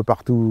 comme un peu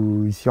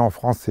partout ici en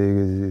France,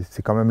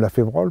 c'est quand même la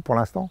févrole pour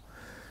l'instant.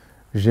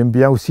 J'aime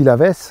bien aussi la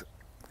vesse.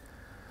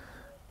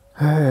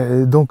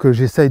 Donc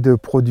j'essaye de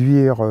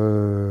produire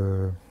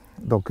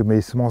donc mes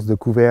semences de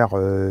couvert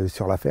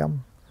sur la ferme.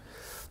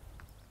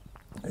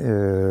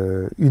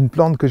 Une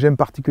plante que j'aime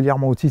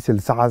particulièrement aussi, c'est le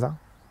sarrasin.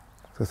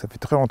 Ça fait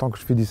très longtemps que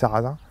je fais du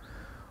sarrasin.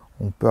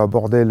 On peut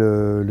aborder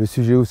le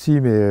sujet aussi,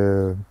 mais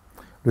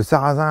le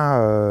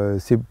sarrasin,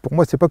 pour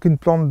moi, c'est pas qu'une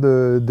plante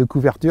de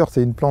couverture,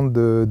 c'est une plante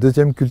de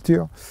deuxième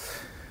culture.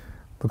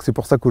 Donc c'est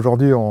pour ça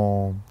qu'aujourd'hui,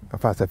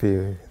 enfin ça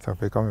fait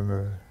quand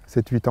même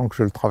 7-8 ans que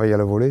je le travaille à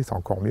la volée, c'est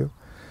encore mieux.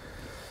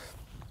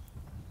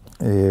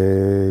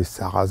 Et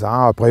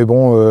sarrasin, après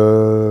bon,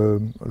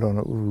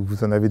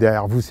 vous en avez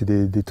derrière vous, c'est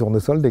des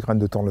tournesols, des graines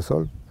de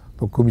tournesol.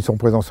 Donc comme ils sont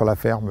présents sur la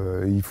ferme,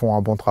 ils font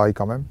un bon travail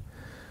quand même.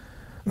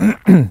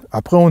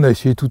 Après on a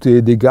essayé toutes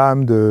des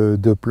gammes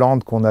de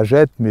plantes qu'on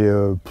achète, mais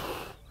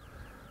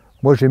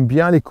moi j'aime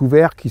bien les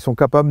couverts qui sont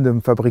capables de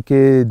me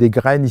fabriquer des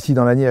graines ici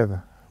dans la Nièvre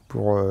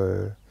pour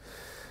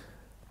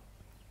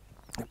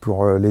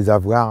les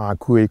avoir à un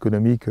coût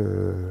économique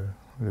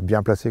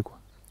bien placé, quoi.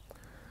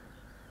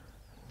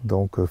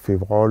 Donc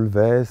févrole,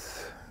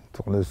 vesse,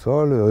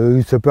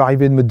 tournesol. Ça peut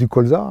arriver de mettre du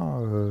colza,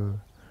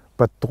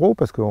 pas trop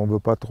parce qu'on ne veut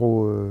pas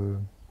trop.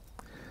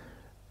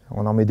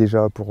 On en met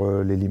déjà pour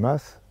les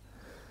limaces.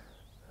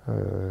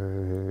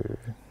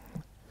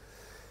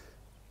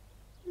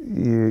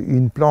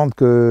 Une plante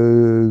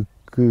que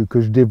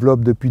je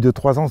développe depuis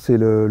 2-3 ans, c'est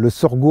le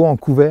sorgho en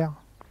couvert.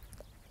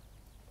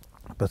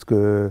 Parce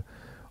que,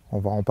 on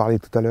va en parler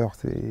tout à l'heure,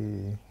 c'est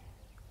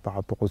par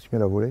rapport au semis à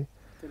la volée.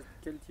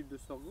 Quel type de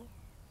sorgho?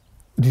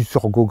 Du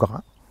sorgho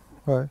grain.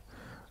 Ouais.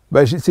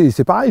 Bah,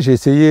 c'est pareil, j'ai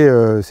essayé,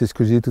 c'est ce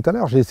que j'ai dit tout à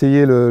l'heure, j'ai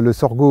essayé le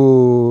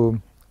sorgho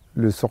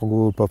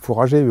pas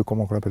fourragé, mais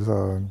comment on appelle ça,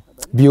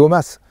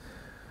 biomasse.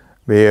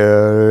 Mais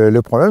le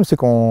problème, c'est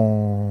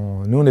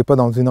nous, on n'est pas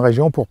dans une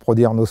région pour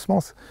produire nos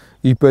semences.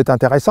 Il peut être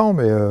intéressant,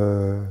 mais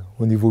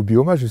au niveau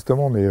biomasse,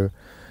 justement, mais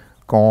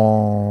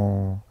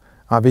quand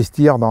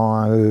investir dans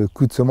un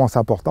coût de semences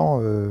important,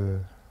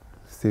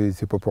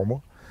 c'est pas pour moi.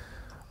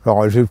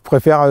 Alors, je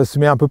préfère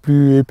semer un peu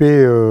plus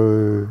épais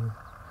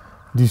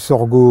du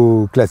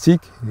sorgho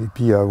classique et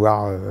puis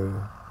avoir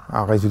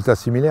un résultat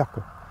similaire,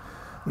 quoi.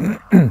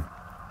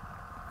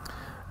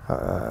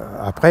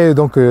 Après,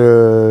 donc,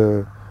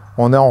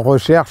 on est en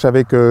recherche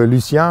avec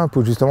Lucien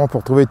justement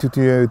pour trouver tout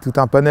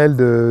un panel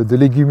de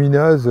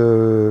légumineuses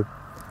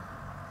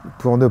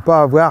pour ne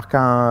pas avoir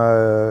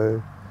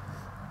qu'une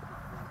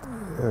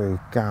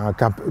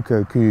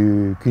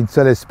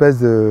seule espèce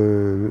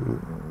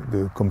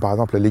comme par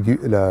exemple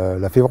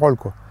la févrole,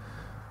 quoi.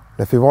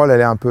 La févrole,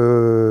 elle est un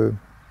peu...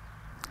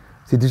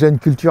 C'est déjà une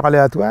culture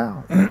aléatoire.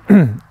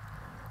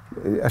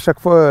 À chaque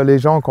fois, les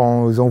gens,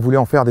 quand ils ont voulu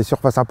en faire des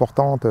surfaces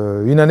importantes,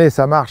 une année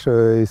ça marche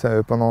et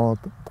pendant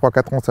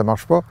 3-4 ans ça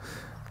marche pas.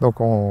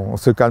 Donc on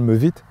se calme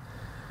vite.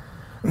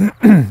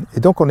 Et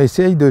donc on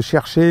essaye de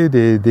chercher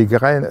des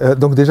graines.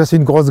 Donc déjà c'est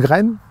une grosse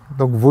graine,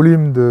 donc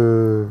volume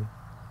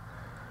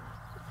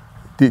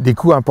des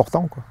coûts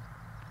importants, quoi.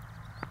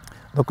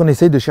 Donc on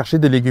essaye de chercher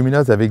des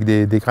légumineuses avec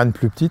des graines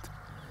plus petites.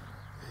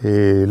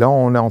 Et là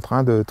on est en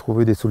train de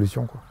trouver des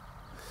solutions, quoi.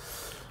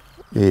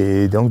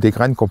 Et donc des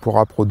graines qu'on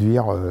pourra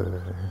produire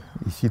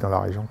ici dans la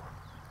région, quoi.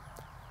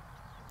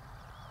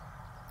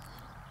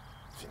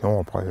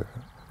 Sinon après,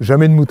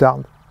 jamais de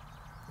moutarde.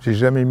 J'ai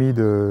jamais mis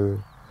de...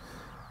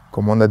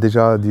 Comme on a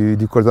déjà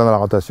du colza dans la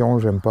rotation,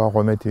 j'aime pas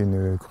remettre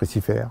une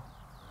crucifère.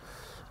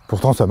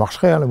 Pourtant ça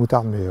marcherait, hein, la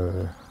moutarde, mais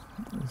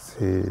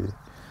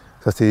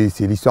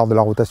c'est l'histoire de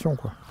la rotation,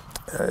 quoi.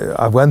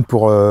 Avoine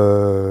pour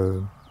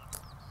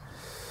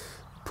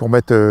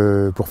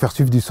faire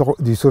suivre du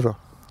soja.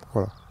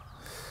 Voilà.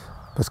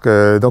 Parce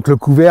que donc le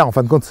couvert, en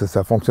fin de compte,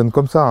 ça fonctionne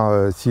comme ça,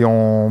 hein. Si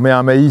on met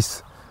un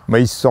maïs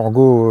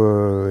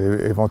sorgho,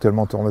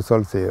 éventuellement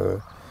tournesol,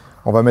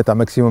 on va mettre un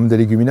maximum de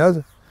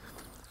légumineuses.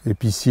 Et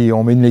puis si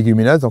on met une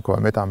légumineuse, donc on va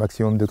mettre un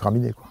maximum de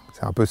graminées, quoi.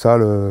 C'est un peu ça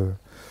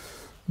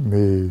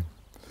mais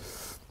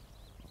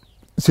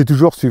c'est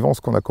toujours suivant ce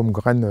qu'on a comme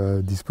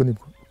graines disponibles,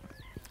 quoi.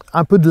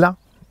 Un peu de lin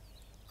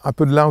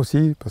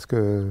aussi, parce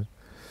que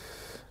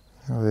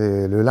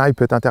le lin il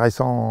peut être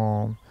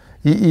intéressant.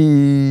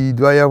 Il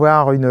doit y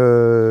avoir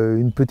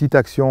une petite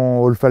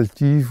action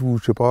olfactive ou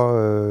je sais pas,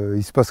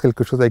 il se passe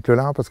quelque chose avec le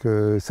lin parce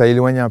que ça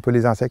éloigne un peu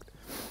les insectes.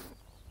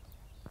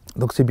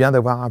 Donc c'est bien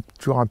d'avoir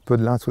toujours un peu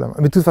de lin sous la main.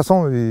 Mais de toute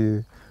façon,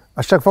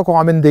 à chaque fois qu'on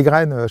ramène des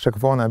graines, à chaque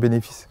fois on a un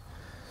bénéfice.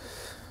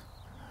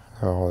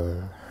 Alors,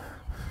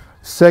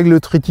 seigle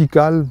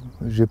triticale,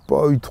 j'ai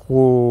pas eu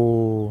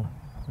trop...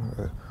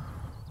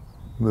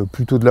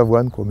 plutôt de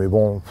l'avoine, quoi. Mais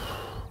bon,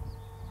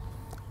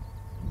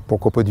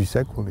 pourquoi pas du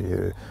seigle, quoi. Mais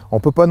on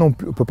peut pas non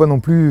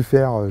plus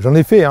faire... J'en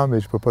ai fait, hein, mais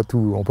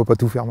on peut pas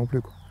tout faire non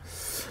plus, quoi.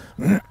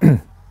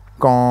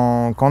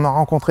 Quand on a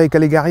rencontré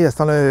Caligari à ce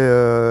temps-là,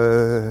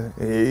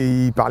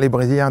 et il parlait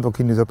brésilien, donc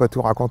il ne nous a pas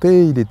tout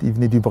raconté, il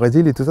venait du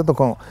Brésil et tout ça,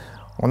 donc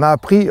on a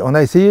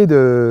essayé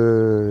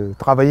de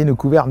travailler nos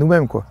couverts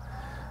nous-mêmes, quoi.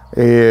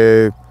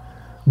 Et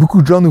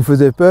beaucoup de gens nous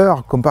faisaient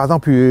peur, comme par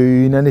exemple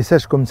une année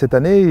sèche comme cette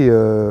année,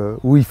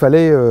 où il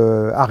fallait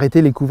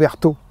arrêter les couverts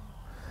tôt.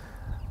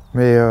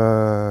 Mais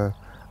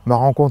ma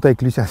rencontre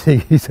avec Lucien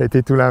SEGUY, ça a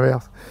été tout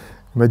l'inverse.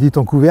 Il m'a dit,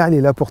 ton couvert, il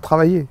est là pour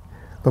travailler.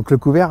 Donc le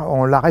couvert,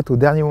 on l'arrête au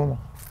dernier moment.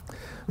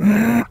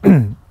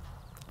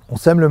 On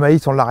sème le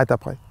maïs, on l'arrête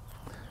après.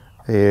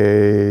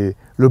 Et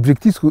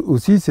l'objectif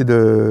aussi, c'est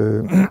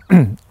de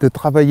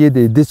travailler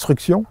des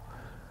destructions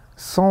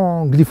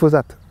sans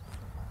glyphosate.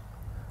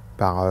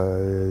 Par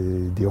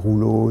des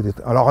rouleaux.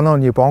 Alors non, on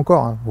n'y est pas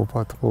encore, hein. Faut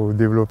pas trop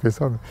développer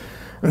ça.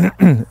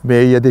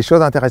 Mais il y a des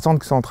choses intéressantes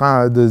qui sont en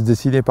train de se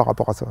dessiner par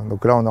rapport à ça.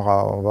 Donc là,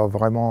 on va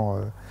vraiment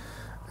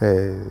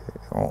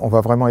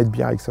être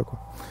bien avec ça, quoi.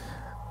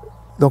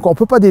 Donc on ne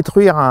peut pas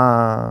détruire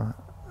un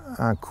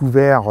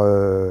couvert,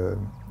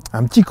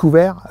 un petit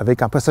couvert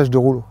avec un passage de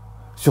rouleau.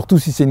 Surtout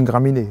si c'est une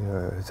graminée,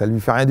 ça ne lui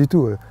fait rien du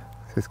tout.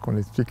 C'est ce qu'on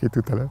expliquait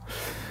tout à l'heure.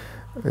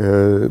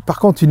 Par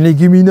contre, une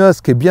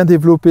légumineuse qui est bien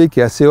développée,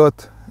 qui est assez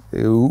haute,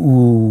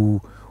 ou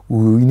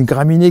une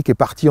graminée qui est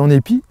partie en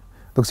épi,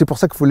 donc c'est pour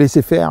ça qu'il faut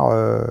laisser faire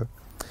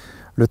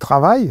le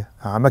travail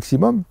à un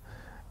maximum.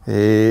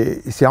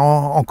 Et c'est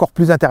encore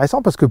plus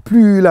intéressant parce que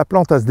plus la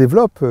plante se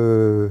développe,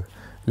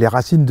 les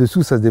racines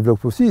dessous ça se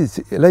développe aussi.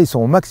 Là, ils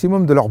sont au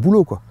maximum de leur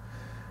boulot, quoi.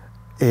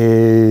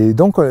 Et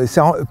donc,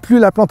 plus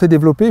la plante est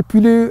développée,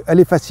 plus elle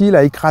est facile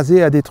à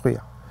écraser, à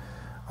détruire.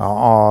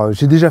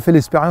 J'ai déjà fait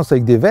l'expérience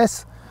avec des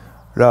vesses.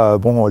 Là,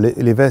 bon,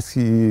 les vesses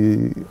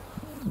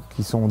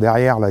qui sont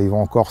derrière, là, ils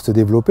vont encore se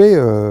développer.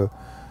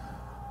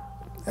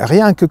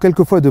 Rien que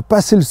quelquefois de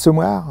passer le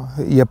semoir,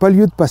 il n'y a pas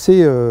lieu de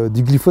passer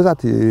du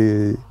glyphosate.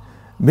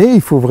 Mais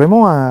il faut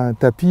vraiment un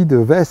tapis de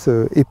vesse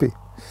épais.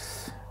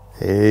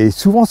 Et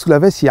souvent, sous la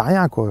veste, il n'y a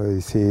rien, quoi.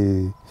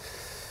 C'est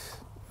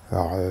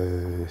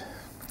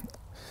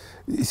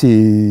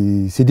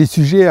des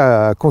sujets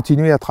à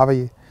continuer à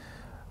travailler.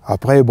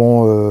 Après,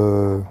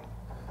 bon,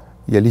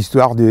 il y a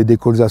l'histoire des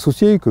cols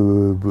associés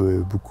que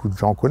beaucoup de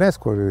gens connaissent,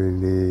 quoi.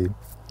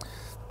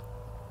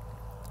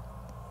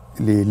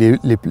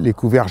 Les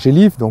couverts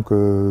gélifs, donc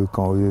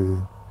quand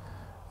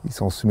ils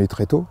sont semés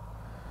très tôt.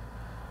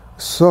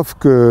 Sauf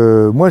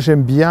que moi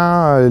j'aime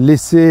bien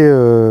laisser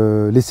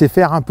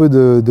faire un peu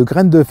de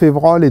graines de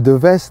févrole et de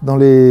veste dans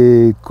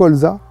les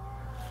colzas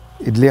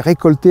et de les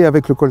récolter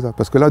avec le colza.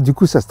 Parce que là du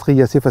coup ça se trie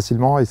assez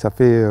facilement et ça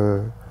fait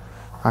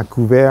un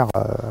couvert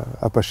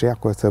à pas cher,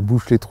 quoi. Ça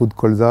bouche les trous de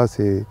colza,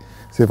 c'est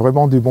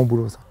vraiment du bon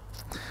boulot, ça.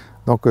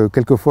 Donc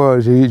quelquefois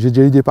j'ai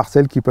déjà eu des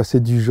parcelles qui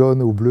passaient du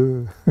jaune au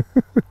bleu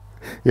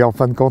et en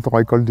fin de compte on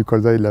récolte du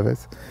colza et de la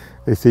veste.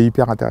 Et c'est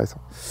hyper intéressant.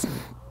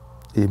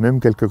 Et même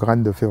quelques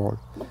graines de févrole.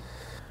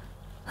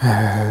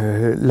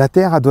 La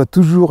terre, elle doit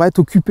toujours être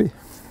occupée.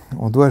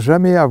 On ne doit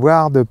jamais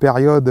avoir de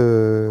période...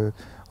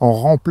 on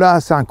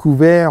remplace un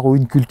couvert ou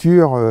une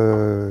culture,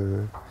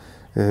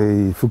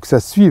 il faut que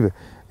ça se suive.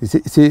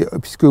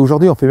 Puisque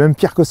aujourd'hui on fait même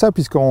pire que ça,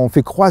 puisqu'on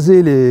fait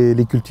croiser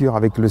les cultures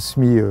avec le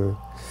semis.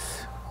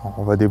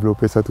 On va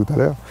développer ça tout à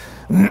l'heure.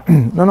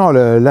 Non,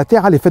 la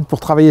terre, elle est faite pour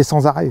travailler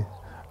sans arrêt.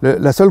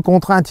 La seule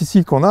contrainte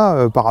ici qu'on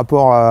a par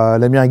rapport à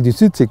l'Amérique du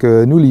Sud, c'est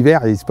que nous,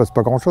 l'hiver, il ne se passe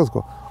pas grand-chose,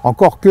 quoi.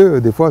 Encore que,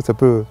 des fois, ça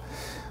peut...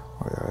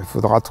 Il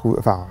faudra trouver...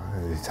 Enfin,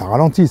 ça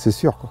ralentit, c'est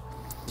sûr, quoi.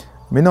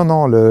 Mais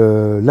non,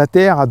 la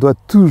terre, elle doit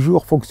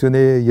toujours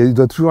fonctionner. Il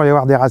doit toujours y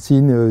avoir des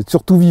racines,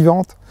 surtout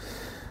vivantes.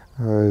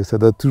 Ça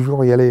doit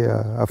toujours y aller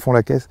à fond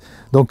la caisse.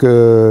 Donc,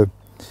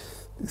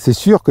 c'est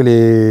sûr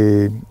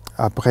que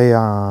après,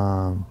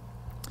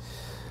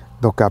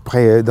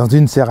 dans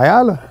une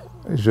céréale,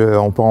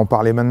 on peut en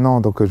parler maintenant,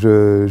 donc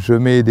je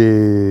mets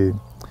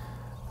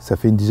ça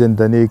fait une dizaine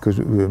d'années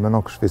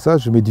maintenant que je fais ça,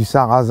 je mets du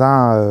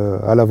sarrasin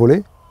à la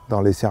volée,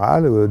 dans les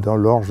céréales, dans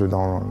l'orge,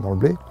 dans le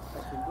blé.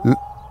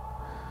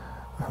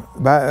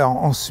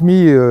 En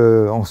semis,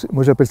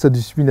 moi j'appelle ça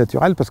du semis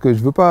naturel, parce que je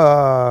ne veux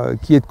pas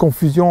qu'il y ait de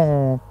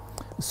confusion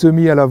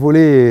semis à la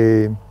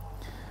volée.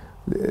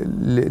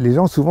 Les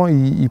gens souvent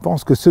ils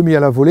pensent que semis à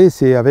la volée,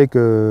 c'est avec...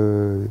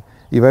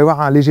 il va y avoir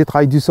un léger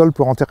travail du sol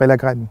pour enterrer la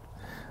graine.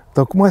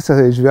 Donc moi,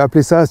 je vais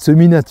appeler ça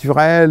semis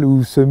naturel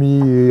ou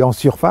semis en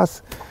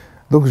surface.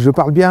 Donc je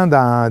parle bien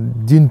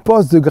d'une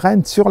pose de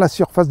graines sur la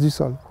surface du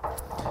sol.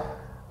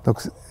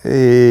 Donc,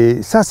 et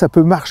ça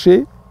peut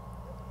marcher.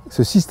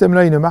 Ce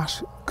système-là, il ne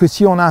marche que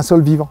si on a un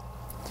sol vivant.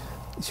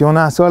 Si on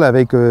a un sol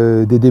avec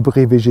des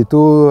débris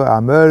végétaux,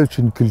 un mulch,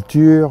 une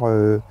culture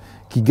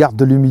qui garde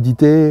de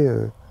l'humidité,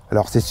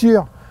 alors c'est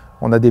sûr,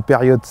 on a des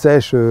périodes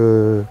sèches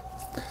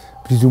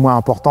plus ou moins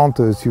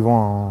importantes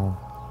suivant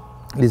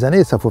les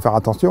années, ça faut faire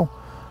attention.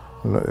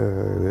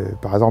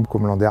 Par exemple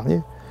comme l'an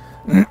dernier.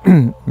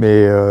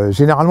 Mais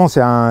généralement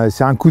c'est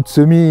un coût de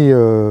semis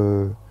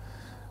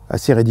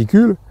assez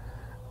ridicule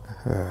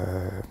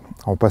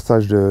en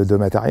passage de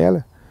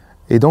matériel.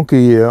 Et donc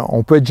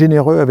on peut être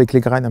généreux avec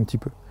les graines un petit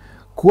peu.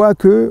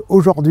 Quoique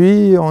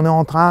aujourd'hui on est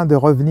en train de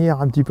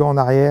revenir un petit peu en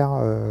arrière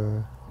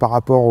par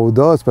rapport aux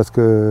doses, parce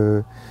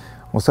que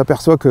on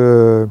s'aperçoit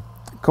que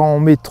quand on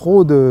met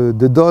trop de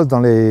doses dans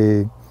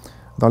les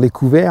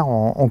couverts,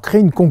 on crée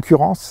une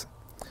concurrence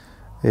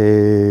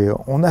et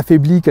on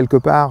affaiblit quelque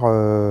part,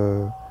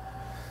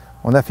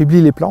 on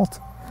affaiblit les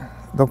plantes.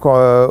 Donc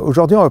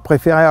aujourd'hui on va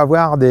préférer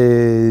avoir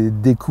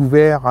des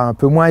couverts un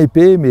peu moins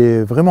épais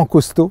mais vraiment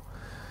costauds.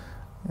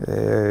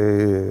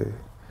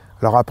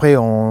 Alors après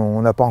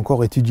on n'a pas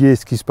encore étudié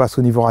ce qui se passe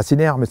au niveau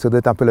racinaire, mais ça doit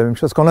être un peu la même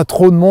chose. Quand on a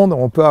trop de monde,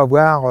 on peut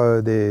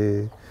avoir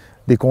des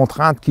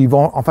contraintes qui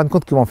vont, en fin de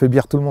compte, qui vont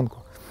affaiblir tout le monde, quoi.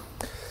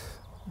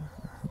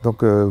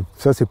 Donc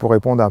ça c'est pour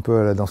répondre un peu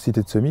à la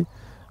densité de semis.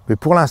 Mais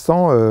pour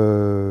l'instant,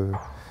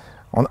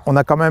 on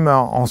a quand même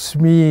en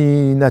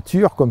semis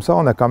nature comme ça,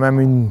 on a quand même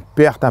une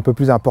perte un peu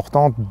plus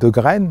importante de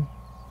graines,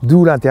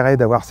 d'où l'intérêt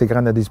d'avoir ces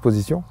graines à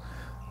disposition,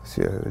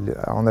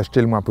 en acheter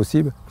le moins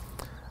possible.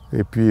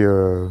 Et puis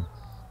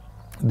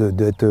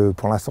d'être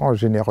pour l'instant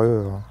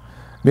généreux.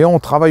 Mais on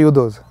travaille aux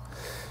doses.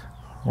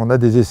 On a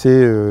des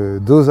essais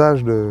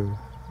dosage de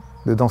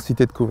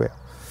densité de couvert.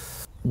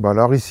 Bon,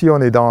 alors ici on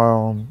est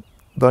dans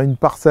une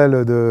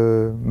parcelle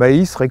de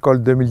maïs,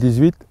 récolte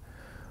 2018.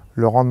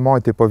 Le rendement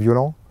n'était pas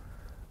violent,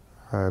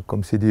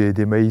 comme c'est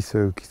des maïs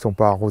qui ne sont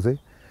pas arrosés.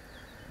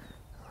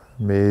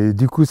 Mais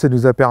du coup ça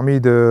nous a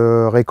permis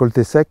de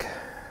récolter sec.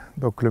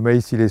 Donc le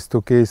maïs il est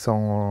stocké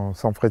sans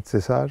frais de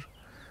séchage.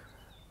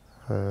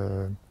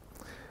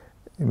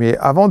 Mais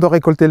avant de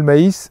récolter le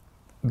maïs,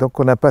 donc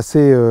on a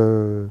passé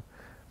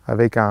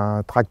avec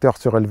un tracteur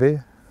surélevé,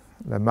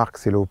 la marque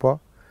c'est l'OPA,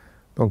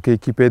 donc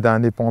équipé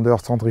d'un épandeur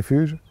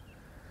centrifuge.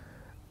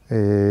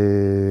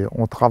 Et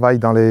on travaille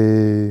dans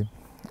les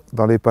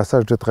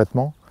passages de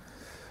traitement.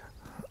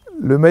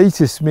 Le maïs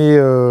est semé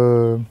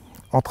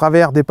en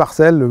travers des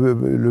parcelles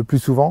le plus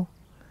souvent,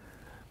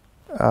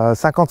 à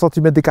 50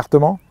 cm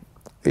d'écartement.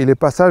 Et les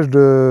passages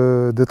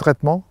de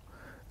traitement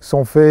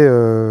sont faits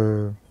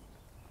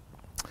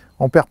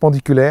en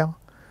perpendiculaire,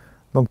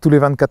 donc tous les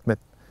 24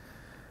 mètres.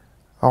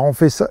 Alors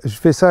je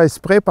fais ça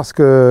exprès parce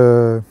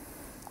que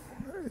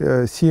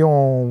si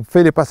on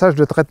fait les passages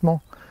de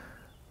traitement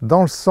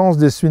dans le sens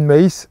des semis de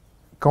maïs,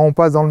 quand on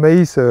passe dans le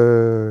maïs,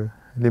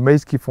 les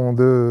maïs qui font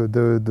 2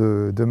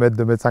 mètres,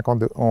 2 mètres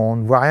 50, on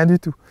ne voit rien du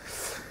tout.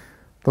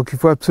 Donc il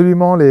faut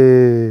absolument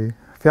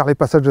faire les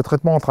passages de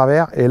traitement en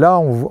travers, et là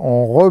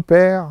on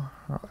repère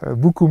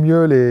beaucoup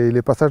mieux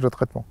les passages de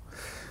traitement.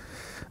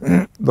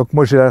 Donc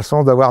moi j'ai la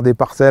chance d'avoir des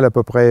parcelles à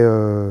peu près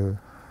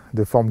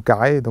de forme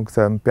carrée, donc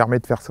ça me permet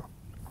de faire ça.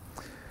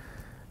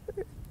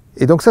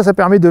 Et donc ça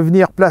permet de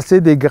venir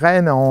placer des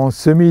graines en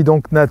semis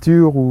donc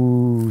nature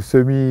ou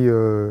semis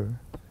de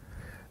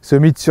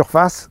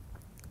surface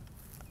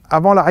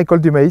avant la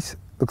récolte du maïs.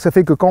 Donc ça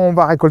fait que quand on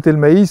va récolter le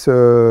maïs,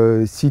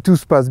 si tout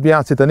se passe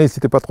bien, cette année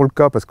c'était pas trop le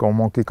cas parce qu'on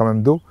manquait quand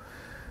même d'eau,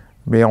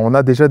 mais on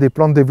a déjà des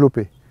plantes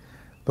développées.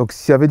 Donc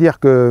ça veut dire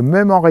que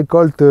même en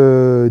récolte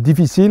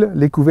difficile,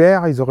 les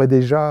couverts, ils auraient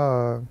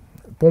déjà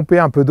pompé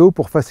un peu d'eau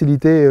pour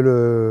faciliter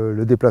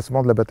le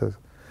déplacement de la batteuse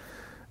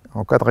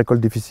en cas de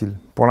récolte difficile.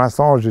 Pour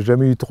l'instant, j'ai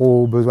jamais eu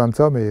trop besoin de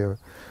ça, mais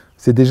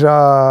c'est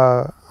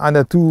déjà un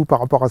atout par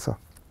rapport à ça.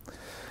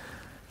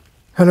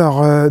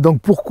 Alors,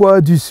 donc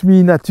pourquoi du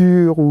semis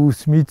nature ou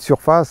semis de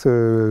surface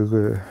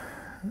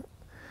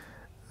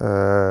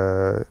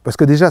parce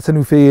que déjà, ça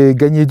nous fait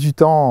gagner du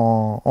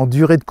temps en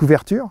durée de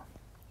couverture.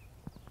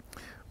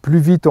 Plus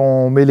vite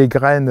on met les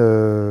graines,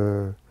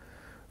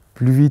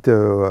 plus vite,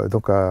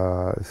 donc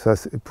ça,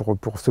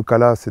 pour ce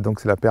cas-là, c'est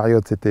la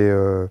période, c'était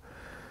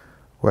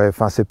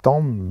fin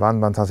septembre,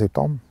 20-25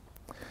 septembre.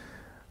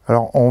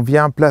 Alors on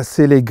vient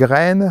placer les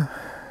graines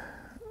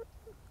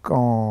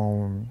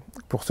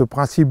pour ce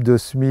principe de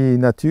semis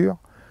nature,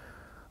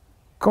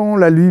 quand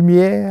la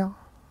lumière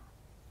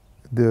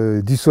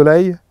du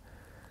soleil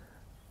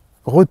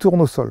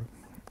retourne au sol.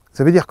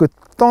 Ça veut dire que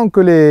tant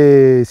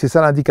que c'est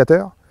ça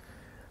l'indicateur,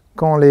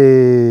 quand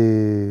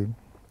les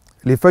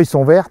feuilles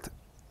sont vertes,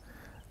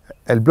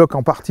 elles bloquent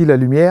en partie la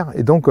lumière,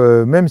 et donc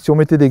même si on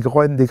mettait des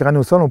graines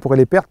au sol, on pourrait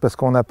les perdre parce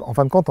qu'en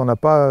fin de compte, on n'a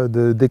pas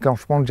de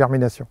déclenchement de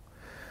germination.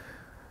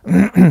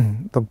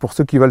 Donc pour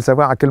ceux qui veulent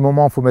savoir à quel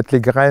moment il faut mettre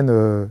les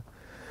graines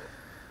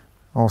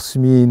en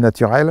semis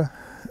naturel,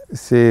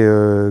 c'est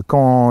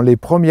quand les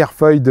premières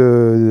feuilles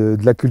de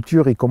la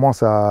culture ils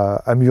commencent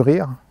à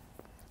mûrir,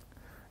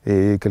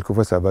 et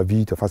quelquefois ça va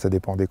vite, enfin ça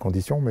dépend des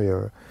conditions, mais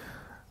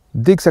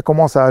dès que ça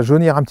commence à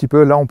jaunir un petit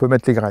peu, là on peut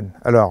mettre les graines.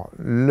 Alors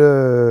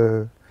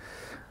le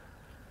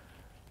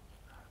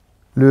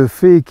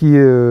fait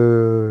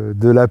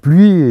de la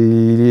pluie,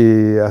 il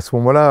est à ce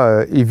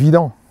moment-là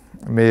évident,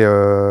 mais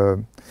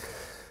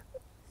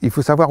il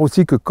faut savoir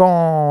aussi que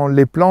quand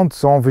les plantes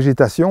sont en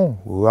végétation,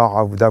 ou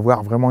alors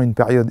d'avoir vraiment une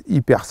période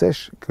hyper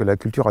sèche, que la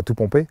culture a tout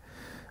pompé,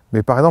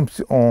 mais par exemple,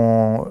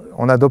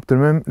 on adopte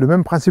le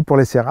même principe pour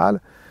les céréales,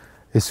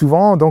 et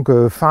souvent, donc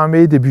fin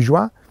mai, début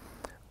juin,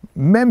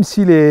 même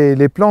si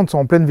les plantes sont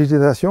en pleine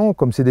végétation,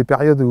 comme c'est des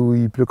périodes où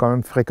il pleut quand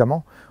même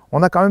fréquemment,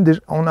 on a quand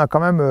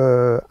même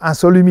un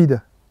sol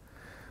humide.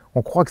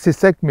 On croit que c'est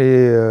sec,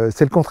 mais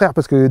c'est le contraire,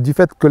 parce que du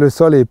fait que le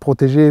sol est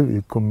protégé,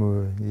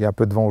 comme il y a un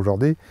peu de vent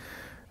aujourd'hui,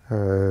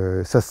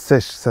 ça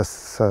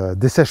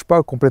dessèche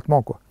pas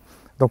complètement, quoi.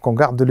 Donc on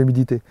garde de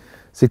l'humidité.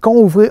 C'est quand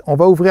on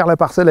va ouvrir la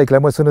parcelle avec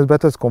la moissonneuse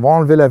batteuse, qu'on va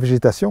enlever la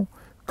végétation,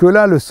 que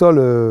là le sol,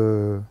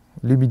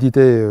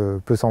 l'humidité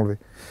peut s'enlever.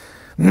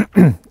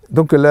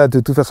 Donc là, de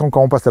toute façon,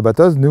 quand on passe la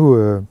batteuse, nous,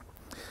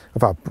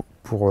 enfin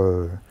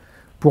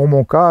pour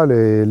mon cas,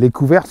 les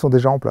couverts sont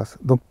déjà en place.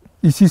 Donc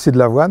ici c'est de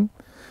l'avoine,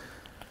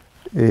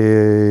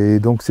 et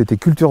donc c'était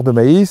culture de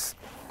maïs,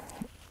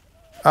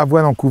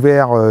 avoine en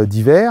couvert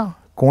d'hiver,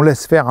 qu'on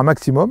laisse faire un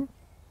maximum.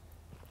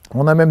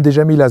 On a même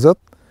déjà mis l'azote.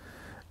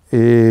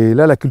 Et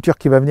là, la culture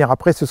qui va venir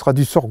après, ce sera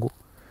du sorgho.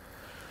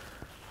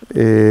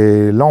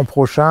 Et l'an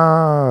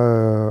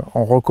prochain,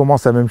 on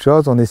recommence la même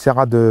chose. On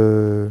essaiera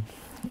de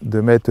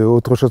mettre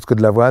autre chose que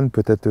de l'avoine,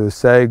 peut-être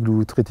seigle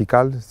ou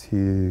triticale,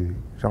 si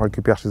j'en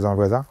récupère chez un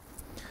voisin.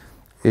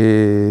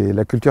 Et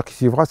la culture qui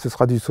suivra, ce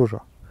sera du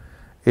soja.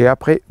 Et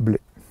après, blé.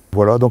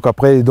 Voilà, donc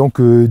après,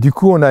 du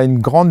coup, on a une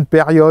grande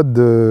période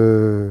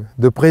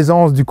de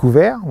présence du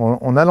couvert.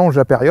 On allonge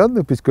la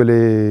période, puisque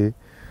les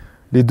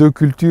deux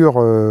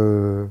cultures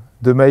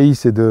de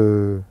maïs et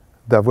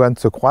d'avoine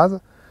se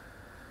croisent.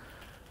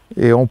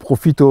 Et on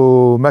profite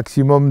au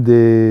maximum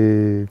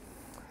des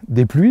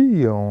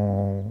pluies.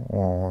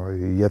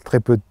 Il y a très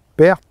peu de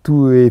pertes,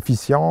 tout est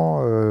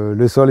efficient.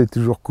 Le sol est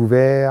toujours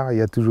couvert, il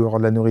y a toujours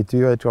de la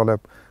nourriture, il y a toujours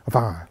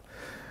enfin,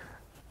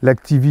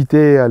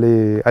 l'activité, elle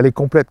est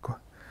complète, quoi.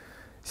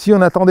 Si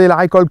on attendait la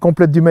récolte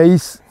complète du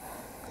maïs,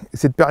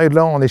 cette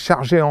période-là, on est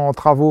chargé en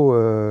travaux.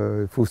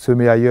 Il faut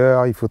semer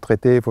ailleurs, il faut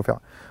traiter, il faut faire.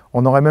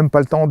 On n'aurait même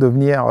pas le temps de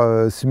venir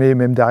semer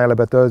même derrière la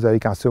batteuse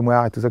avec un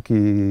semoir et tout ça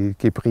qui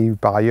est pris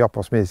par ailleurs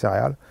pour semer les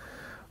céréales.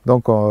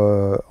 Donc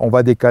on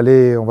va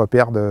décaler, on va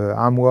perdre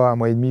un mois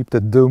et demi,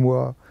 peut-être 2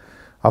 mois,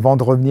 avant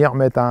de revenir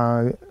mettre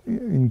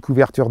une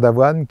couverture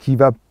d'avoine qui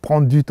va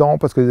prendre du temps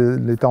parce que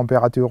les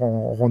températures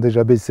auront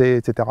déjà baissé,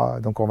 etc.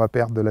 Donc on va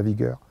perdre de la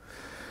vigueur.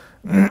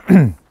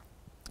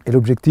 Et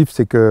l'objectif,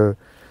 c'est que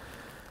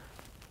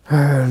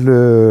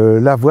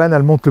l'avoine,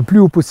 elle monte le plus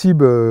haut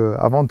possible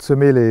avant de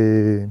semer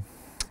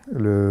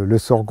le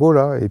sorgho,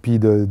 là, et puis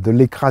de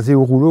l'écraser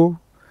au rouleau,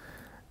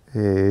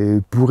 et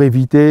pour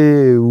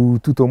éviter, ou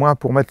tout au moins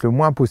pour mettre le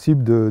moins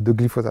possible de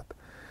glyphosate.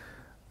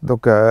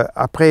 Donc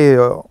après,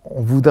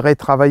 on voudrait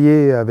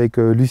travailler avec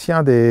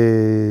Lucien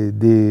des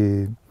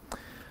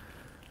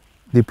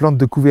plantes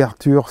de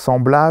couverture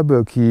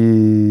semblables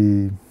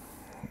qui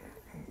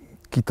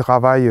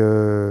travaillent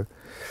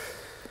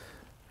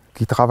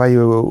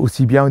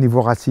aussi bien au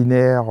niveau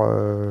racinaire,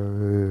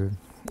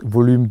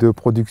 volume de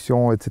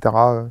production, etc.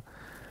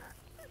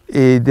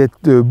 Et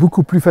d'être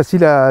beaucoup plus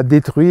facile à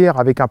détruire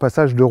avec un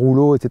passage de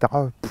rouleau, etc.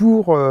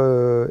 pour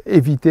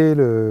éviter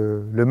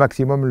le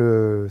maximum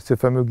ce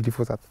fameux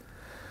glyphosate.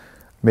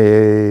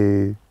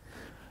 Mais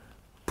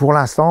pour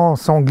l'instant,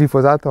 sans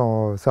glyphosate,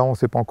 ça on ne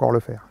sait pas encore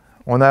le faire.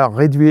 On a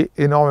réduit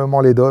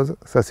énormément les doses,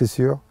 ça c'est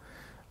sûr,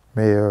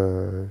 mais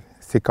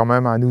c'est quand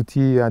même un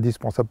outil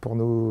indispensable pour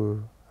nous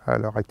à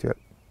l'heure actuelle.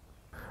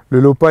 Le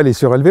lopa, il est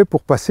surélevé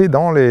pour passer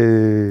dans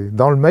le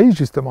maïs,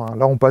 justement.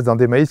 Là, on passe dans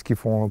des maïs qui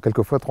font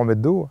quelquefois 3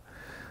 mètres d'eau.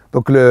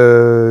 Donc,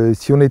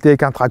 si on était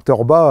avec un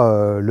tracteur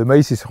bas, le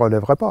maïs, il ne se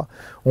relèverait pas.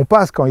 On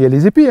passe quand il y a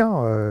les épis.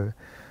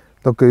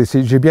 Donc,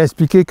 j'ai bien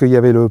expliqué qu'il y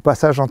avait le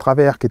passage en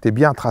travers qui était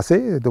bien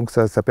tracé. Donc,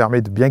 ça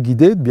permet de bien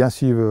guider, de bien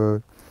suivre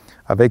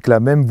avec la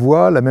même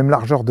voie, la même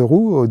largeur de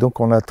roue. Donc,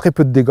 on a très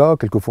peu de dégâts.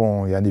 Quelquefois,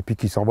 il y a un épi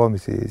qui s'en va, mais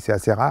c'est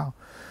assez rare.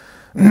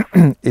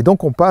 Et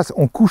donc on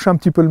couche un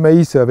petit peu le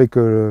maïs avec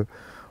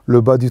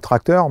le bas du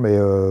tracteur, mais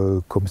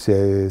comme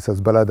ça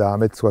se balade à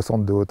 1,60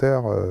 m de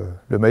hauteur,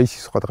 le maïs il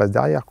se redresse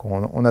derrière,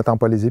 quoi. On n'atteint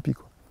pas les épis,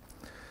 quoi.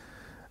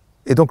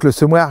 Et donc le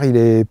semoir il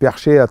est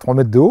perché à 3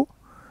 mètres de haut,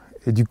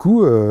 et du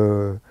coup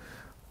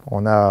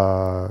on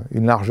a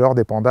une largeur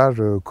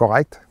d'épandage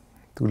correcte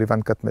tous les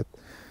 24 mètres.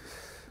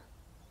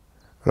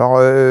 Alors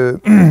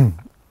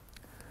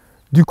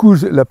du coup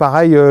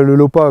l'appareil, le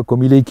lopa,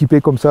 comme il est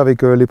équipé comme ça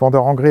avec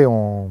l'épandeur en grès,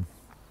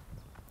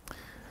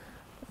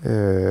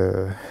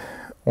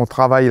 on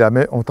travaille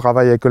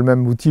avec le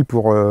même outil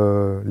pour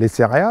les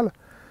céréales.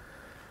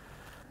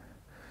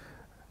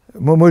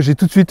 Moi j'ai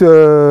tout de suite...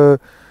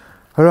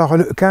 alors,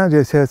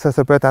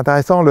 ça peut être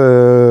intéressant.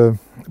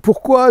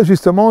 Pourquoi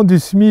justement du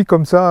semis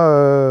comme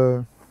ça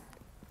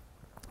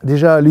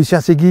déjà, Lucien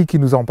SEGUY qui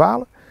nous en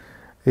parle.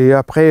 Et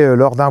après,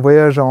 lors d'un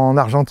voyage en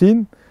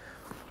Argentine,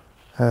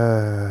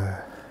 on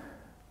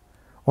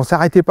s'est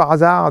arrêté par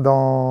hasard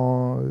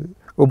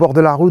au bord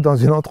de la route dans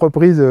une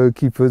entreprise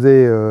qui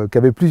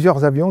avait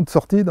plusieurs avions de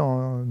sortie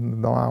dans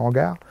un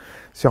hangar,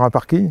 sur un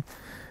parking.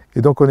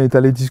 Et donc on est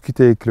allé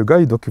discuter avec le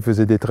gars, donc il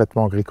faisait des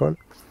traitements agricoles.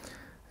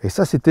 Et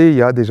ça c'était il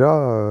y a déjà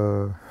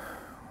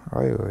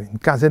une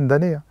quinzaine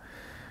d'années. Hein.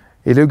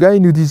 Et le gars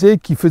il nous disait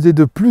qu'il faisait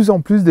de plus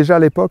en plus, déjà à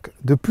l'époque,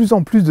 de plus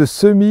en plus de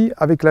semis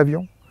avec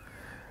l'avion.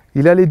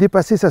 Il allait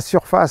dépasser sa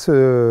surface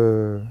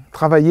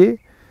travaillée,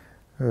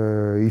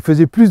 il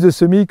faisait plus de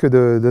semis que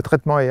de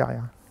traitements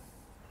aériens.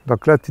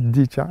 Donc là tu te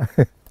dis tiens,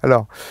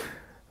 alors,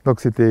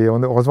 donc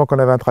heureusement qu'on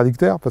avait un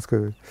traducteur parce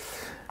que,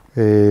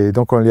 et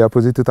donc on lui a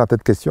posé tout un tas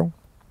de questions.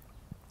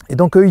 Et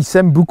donc eux ils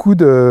sèment beaucoup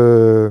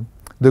de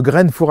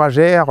graines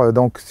fourragères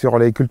donc, sur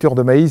les cultures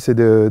de maïs et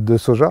de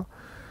soja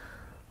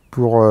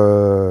pour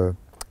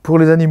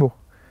les animaux.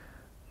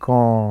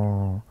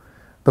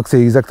 Donc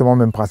c'est exactement le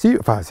même principe,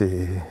 enfin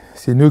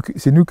c'est nous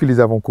qui les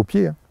avons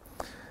copiés. Hein.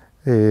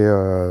 Et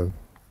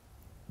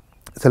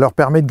ça leur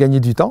permet de gagner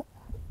du temps.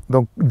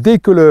 Donc dès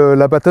que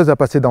la batteuse a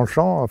passé dans le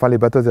champ, enfin les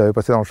batteuses avaient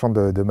passé dans le champ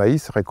de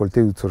maïs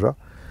récolté ou de soja,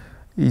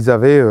 ils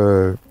avaient,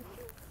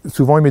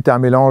 souvent ils mettaient un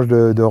mélange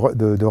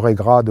de raies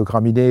gras, de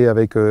graminées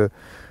avec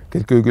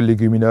quelques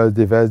légumineuses,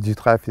 des vesses, du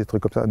trèfle, des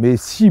trucs comme ça, mais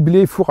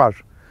ciblé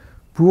fourrage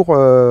pour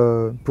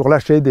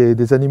lâcher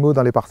des animaux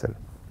dans les parcelles,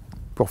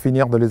 pour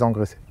finir de les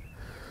engraisser.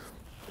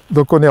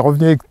 Donc on est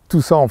revenu avec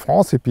tout ça en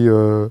France et puis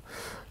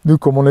nous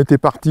comme on était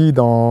parti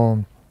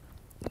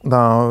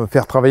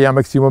faire travailler un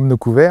maximum nos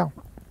couverts,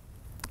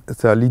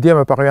 l'idée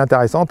m'a paru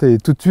intéressante et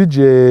tout de suite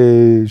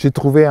j'ai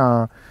trouvé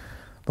un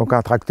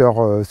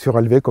tracteur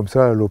surélevé comme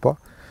ça à l'OPA.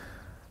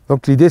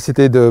 Donc l'idée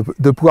c'était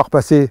de pouvoir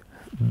passer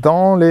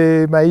dans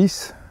les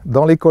maïs,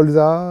 dans les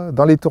colzas,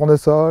 dans les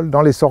tournesols,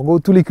 dans les sorgho,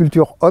 toutes les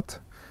cultures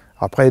hautes.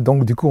 Après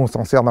donc du coup on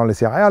s'en sert dans les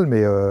céréales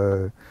mais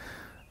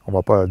on ne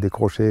va pas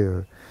décrocher.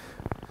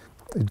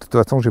 De toute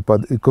façon,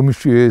 comme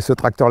ce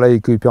tracteur-là est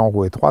équipé en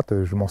roue étroite,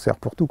 je m'en sers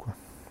pour tout. Quoi.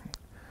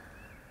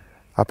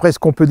 Après, ce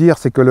qu'on peut dire,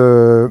 c'est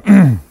que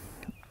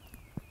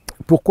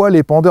pourquoi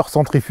les pendeurs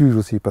centrifuges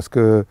aussi? Parce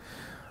que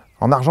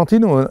en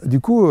Argentine, du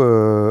coup,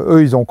 eux,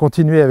 ils ont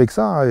continué avec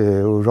ça.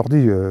 Et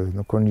aujourd'hui,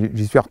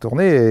 j'y suis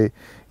retourné. Et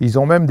ils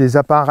ont même des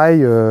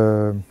appareils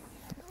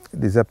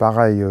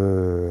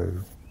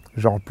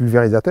genre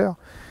pulvérisateurs,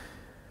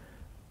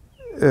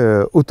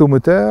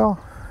 automoteurs,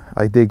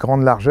 avec des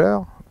grandes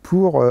largeurs.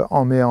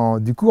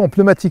 Du coup en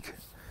pneumatique.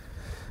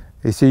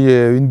 Et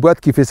c'est une boîte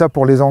qui fait ça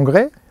pour les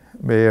engrais,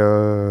 mais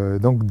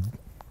donc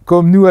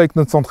comme nous avec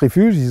notre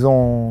centrifuge, ils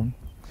ont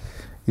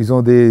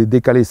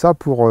décalé ça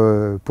pour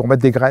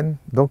mettre des graines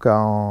donc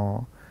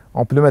en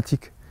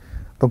pneumatique.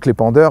 Donc les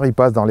pendeurs, ils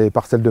passent dans les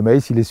parcelles de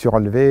maïs, ils les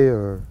surélevés,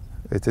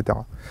 etc.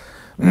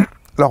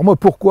 Alors moi,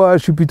 pourquoi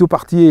je suis plutôt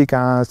parti avec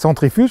un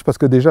centrifuge? Parce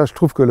que déjà, je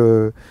trouve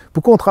que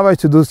pourquoi on travaille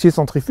ce dossier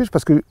centrifuge?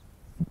 Parce que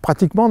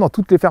pratiquement dans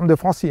toutes les fermes de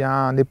France, il y a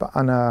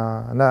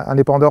un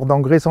épandeur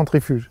d'engrais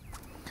centrifuge.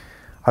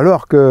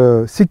 Alors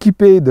que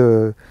s'équiper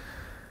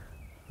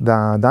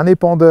d'un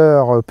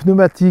épandeur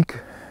pneumatique,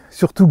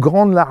 surtout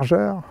grande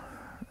largeur,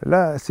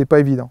 là, c'est pas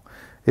évident.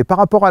 Et par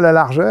rapport à la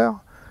largeur,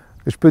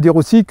 je peux dire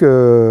aussi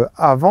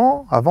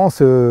qu'avant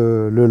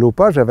le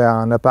LOPA, j'avais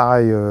un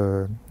appareil,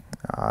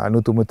 un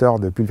automoteur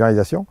de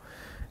pulvérisation,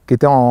 qui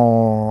était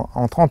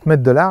en 30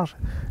 mètres de large.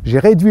 J'ai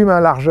réduit ma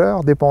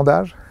largeur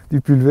d'épandage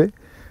du pulvé.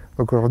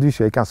 Donc aujourd'hui, je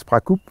suis avec un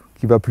Spracoupe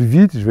qui va plus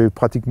vite. Je vais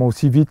pratiquement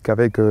aussi vite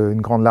qu'avec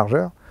une grande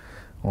largeur,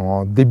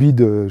 en débit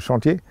de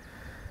chantier.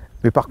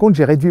 Mais par contre,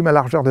 j'ai réduit ma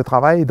largeur de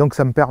travail, donc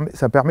ça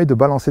permet de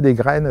balancer des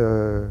graines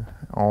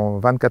en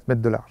 24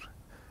 mètres de large.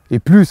 Et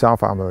plus, hein,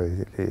 enfin,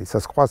 ça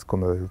se croise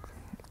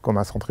comme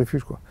un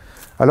centrifuge. Quoi.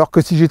 Alors que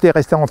si j'étais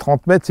resté en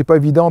 30 mètres, c'est pas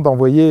évident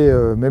d'envoyer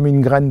même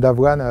une graine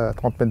d'avoine à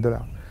 30 mètres de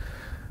large.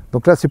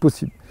 Donc là, c'est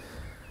possible.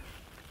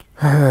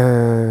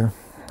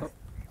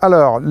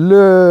 Alors,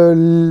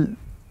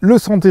 le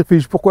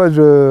centrifuge, pourquoi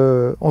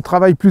on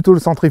travaille plutôt le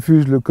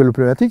centrifuge que le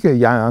pneumatique? Il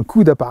y a un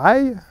coût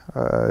d'appareil.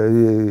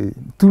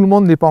 Tout le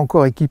monde n'est pas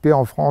encore équipé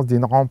en France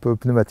d'une rampe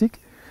pneumatique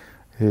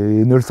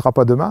et ne le sera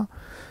pas demain.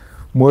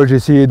 Moi, j'ai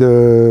essayé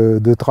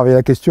de travailler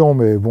la question,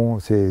 mais bon,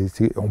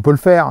 on peut le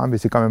faire, hein, mais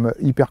c'est quand même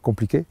hyper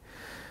compliqué.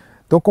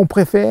 Donc, on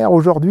préfère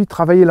aujourd'hui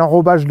travailler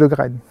l'enrobage de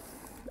graines.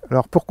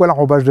 Alors, pourquoi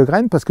l'enrobage de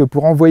graines? Parce que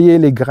pour envoyer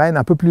les graines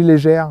un peu plus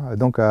légères,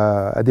 donc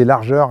à des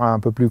largeurs un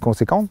peu plus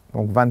conséquentes,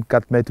 donc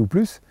 24 mètres ou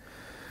plus,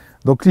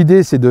 donc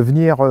l'idée, c'est de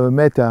venir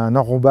mettre un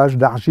enrobage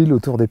d'argile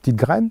autour des petites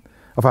graines,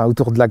 enfin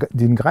autour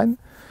d'une graine.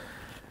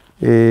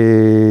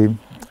 Et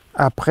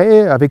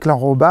après, avec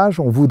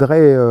l'enrobage, on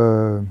voudrait,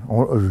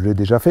 je l'ai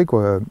déjà fait,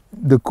 quoi,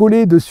 de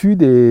coller dessus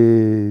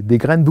des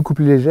graines beaucoup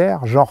plus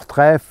légères, genre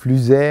trèfle,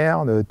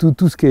 luzerne,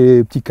 tout ce qui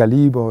est petit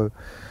calibre,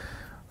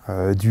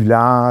 du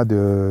lin,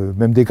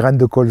 même des graines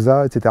de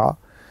colza, etc.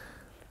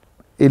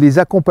 Et les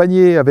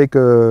accompagner avec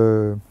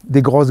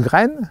des grosses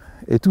graines,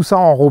 et tout ça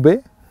enrobé,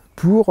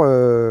 pour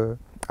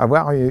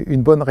avoir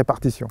une bonne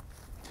répartition.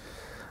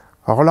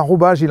 Alors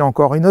l'enrobage, il a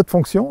encore une autre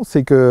fonction,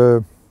 c'est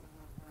que,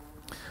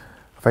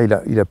 enfin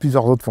il a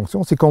plusieurs autres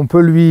fonctions, c'est qu'on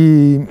peut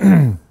lui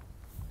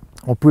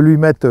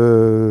mettre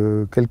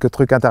quelques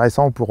trucs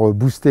intéressants pour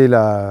booster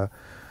la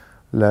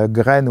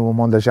graine au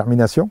moment de la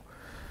germination.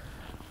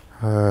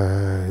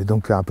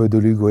 Donc un peu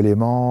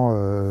d'oligo-éléments,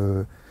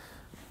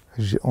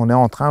 On est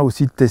en train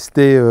aussi de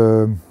tester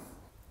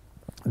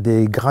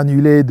des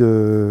granulés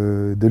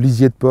de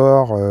lisier de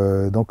porc,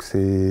 donc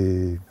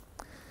c'est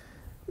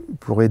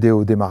pour aider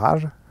au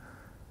démarrage.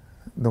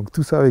 Donc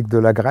tout ça avec de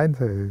la graine,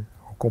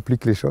 on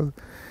complique les choses.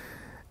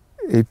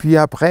 Et puis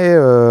après,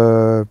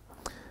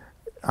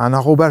 un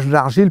enrobage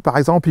d'argile, par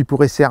exemple, il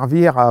pourrait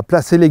servir à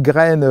placer les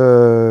graines,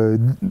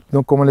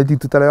 donc comme on l'a dit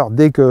tout à l'heure,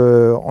 dès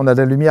qu'on a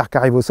de la lumière qui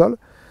arrive au sol.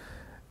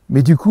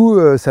 Mais du coup,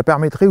 ça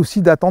permettrait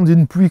aussi d'attendre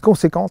une pluie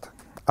conséquente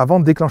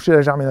avant de déclencher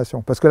la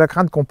germination. Parce que la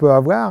crainte qu'on peut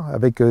avoir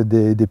avec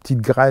des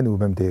petites graines ou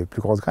même des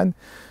plus grosses graines,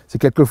 c'est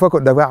quelquefois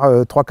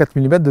d'avoir 3-4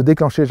 mm de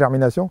déclencher la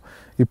germination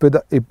et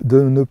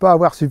de ne pas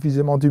avoir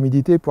suffisamment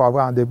d'humidité pour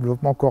avoir un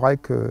développement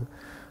correct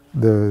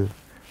de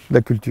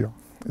la culture,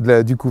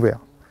 du couvert.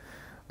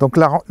 Donc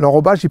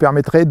l'enrobage, il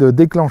permettrait de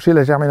déclencher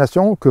la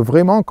germination que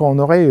vraiment quand on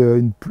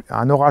aurait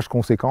un orage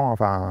conséquent,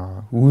 enfin,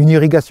 ou une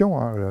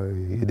irrigation. Hein,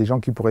 il y a des gens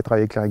qui pourraient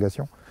travailler avec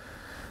l'irrigation.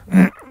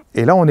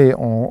 Et là,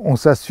 on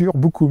s'assure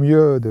beaucoup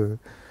mieux de...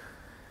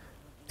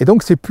 Et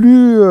donc,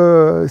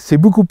 c'est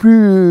beaucoup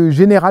plus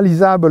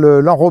généralisable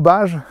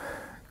l'enrobage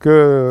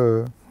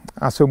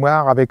qu'un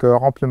semoir avec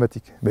rang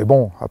pneumatique. Mais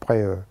bon,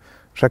 après,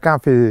 chacun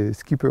fait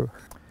ce qu'il peut.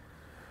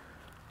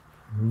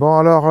 Bon,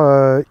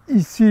 alors,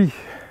 ici,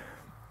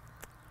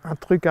 un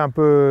truc un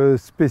peu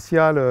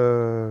spécial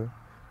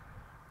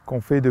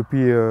qu'on fait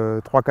depuis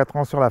 3-4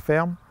 ans sur la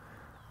ferme,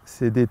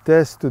 c'est des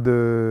tests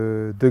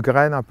de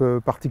graines un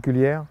peu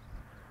particulières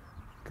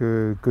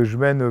que je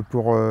mène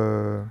pour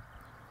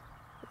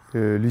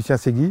Lucien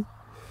SEGUY.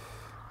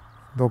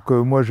 Donc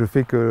moi je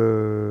fais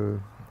que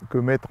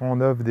mettre en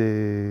œuvre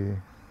des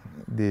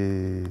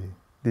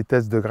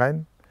tests de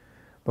graines.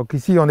 Donc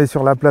ici on est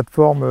sur la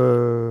plateforme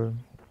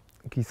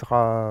qui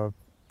sera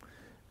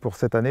pour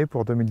cette année,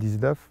 pour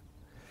 2019.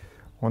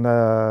 On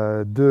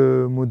a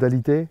 2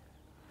 modalités.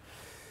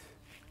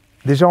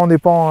 Déjà on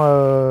dépend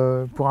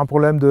pour un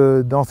problème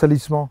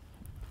d'ensalissement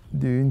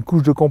d'une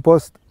couche de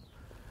compost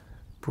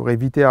pour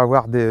éviter à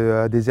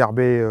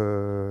désherber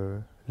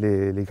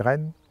les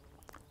graines.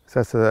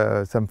 Ça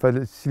me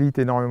facilite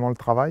énormément le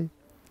travail.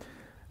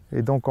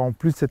 Et donc en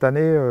plus cette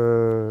année,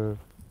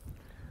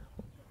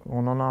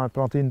 on en a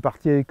implanté une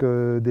partie avec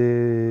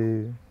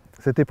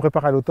C'était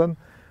préparé à l'automne.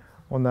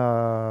 On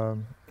a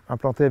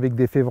implanté avec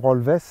des févroles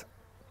vesses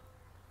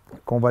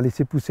qu'on va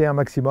laisser pousser un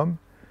maximum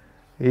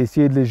et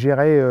essayer de les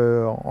gérer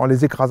en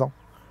les écrasant,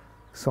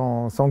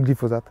 sans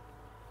glyphosate.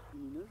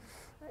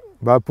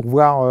 Pour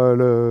voir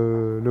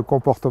le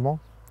comportement.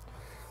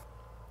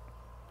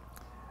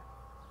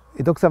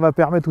 Et donc ça va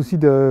permettre aussi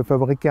de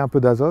fabriquer un peu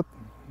d'azote,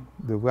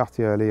 de voir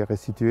si elle est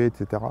restituée,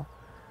 etc.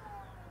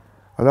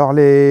 Alors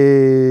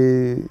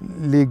les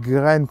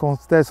graines qu'on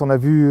teste, on a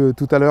vu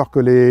tout à l'heure que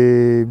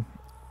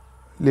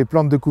les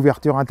plantes de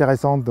couverture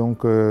intéressantes,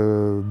 donc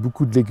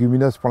beaucoup de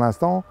légumineuses pour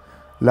l'instant.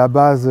 La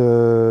base,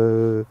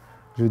 je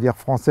veux dire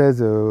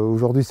française,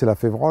 aujourd'hui c'est la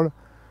févrole.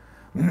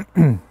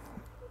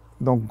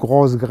 Donc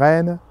grosses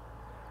graines.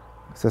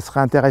 Ça serait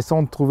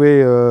intéressant de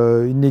trouver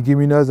une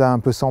légumineuse un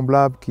peu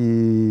semblable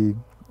qui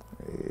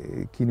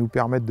nous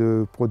permette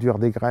de produire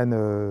des graines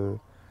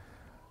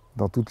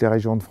dans toutes les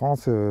régions de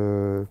France,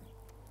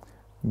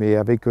 mais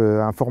avec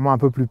un format un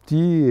peu plus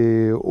petit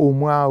et au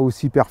moins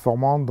aussi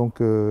performante,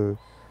 donc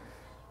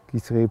qui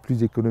serait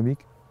plus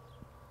économique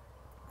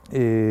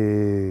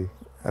et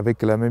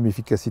avec la même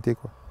efficacité,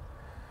 quoi.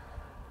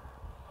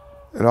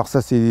 Alors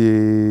ça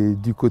c'est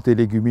du côté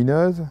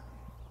légumineuse.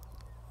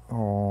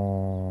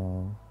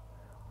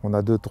 On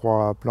a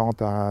 2-3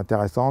 plantes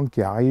intéressantes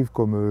qui arrivent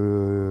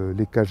comme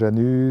les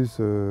cajanus.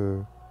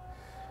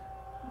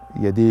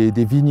 Il y a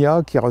des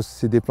vignas,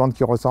 c'est des plantes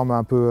qui ressemblent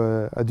un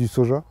peu à du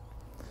soja.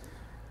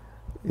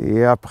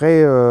 Et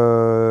après,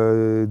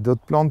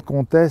 d'autres plantes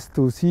qu'on teste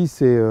aussi,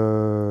 c'est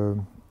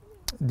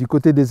du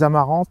côté des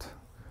amarantes,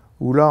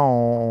 où là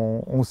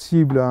on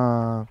cible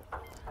un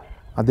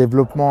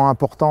développement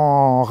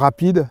important,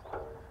 rapide,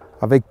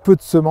 avec peu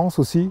de semences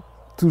aussi.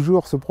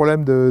 Toujours ce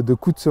problème de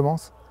coût de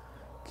semences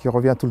qui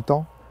revient tout le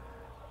temps.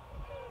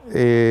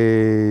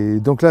 Et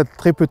donc là,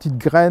 très petite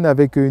graine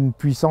avec une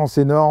puissance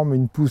énorme,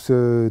 une pousse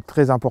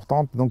très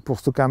importante, donc pour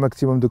stocker un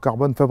maximum de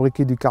carbone,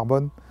 fabriquer du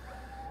carbone,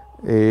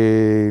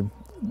 et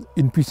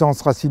une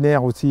puissance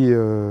racinaire aussi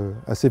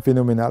assez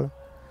phénoménale.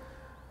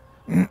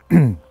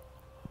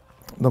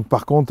 Donc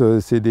par contre,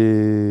 c'est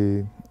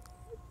des...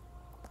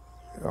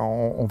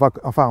 On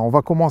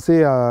va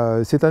commencer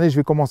à... Cette année, je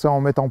vais commencer à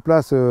en mettre en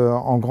place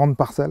en grandes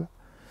parcelles.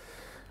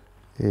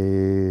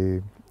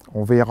 Et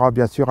on verra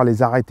bien sûr à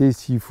les arrêter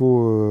s'il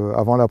faut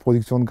avant la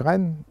production de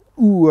graines,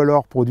 ou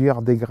alors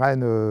produire des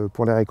graines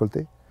pour les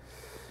récolter.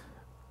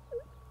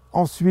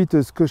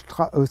 Ensuite,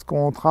 ce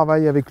qu'on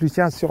travaille avec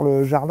Lucien sur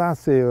le jardin,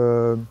 c'est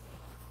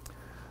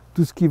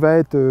tout ce qui va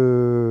être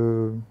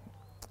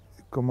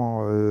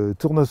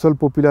tournesol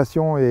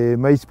population et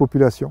maïs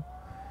population.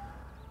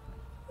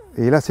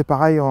 Et là c'est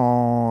pareil,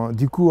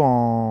 du coup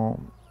en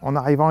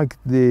arrivant avec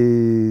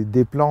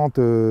des plantes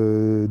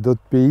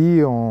d'autres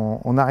pays,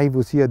 on arrive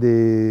aussi à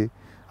des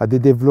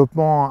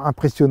développements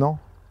impressionnants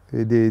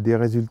et des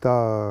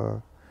résultats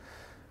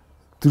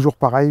toujours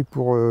pareil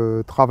pour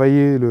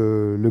travailler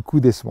le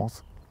coût des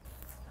semences.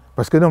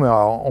 Parce que non, mais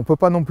on ne peut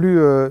pas non plus...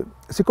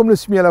 c'est comme le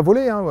semis à la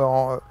volée, hein,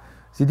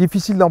 c'est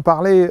difficile d'en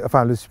parler,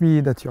 enfin le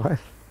semis naturel.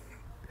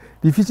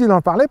 Difficile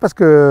d'en parler parce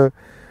que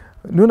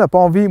nous, on n'a pas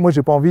envie, moi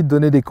j'ai pas envie de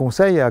donner des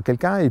conseils à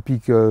quelqu'un et puis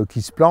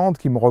qu'il se plante,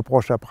 qu'il me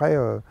reproche après.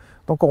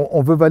 Donc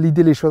on veut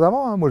valider les choses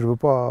avant, hein, moi je veux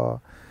pas...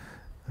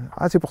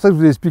 Ah, c'est pour ça que je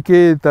vous ai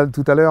expliqué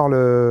tout à l'heure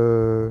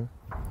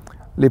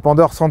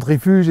l'épandeur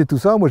centrifuge et tout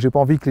ça. Moi j'ai pas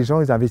envie que les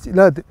gens ils investissent.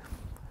 Là,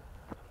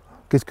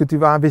 qu'est-ce que tu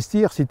vas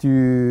investir si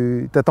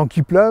tu attends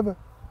qu'il pleuve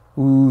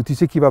ou tu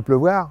sais qu'il va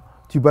pleuvoir,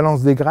 tu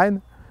balances des graines.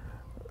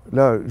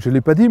 Là, je ne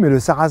l'ai pas dit, mais le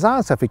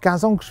sarrasin, ça fait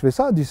 15 ans que je fais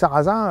ça, du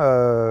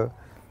sarrasin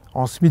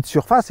en semis de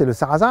surface. Et le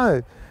sarrasin,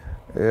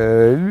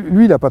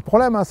 lui, il n'a pas de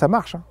problème, hein, ça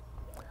marche. Hein.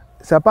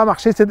 Ça n'a pas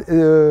marché cette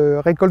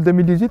récolte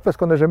 2018 parce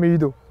qu'on n'a jamais eu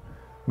d'eau.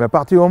 Mais à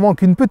partir du moment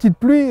qu'une petite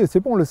pluie, c'est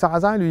bon, le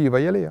sarrasin, lui, il va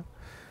y aller. Hein.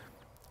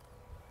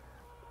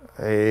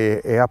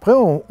 Et après,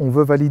 on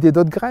veut valider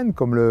d'autres graines,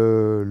 comme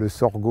le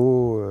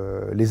sorgho,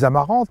 les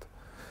amarantes.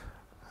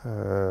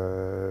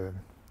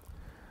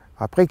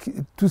 Après,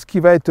 tout ce qui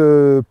va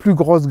être plus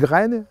grosses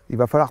graines, il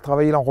va falloir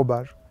travailler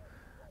l'enrobage.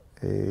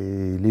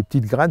 Et les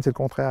petites graines, c'est le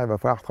contraire. Il va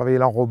falloir travailler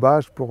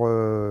l'enrobage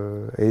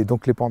et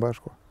donc l'épandage,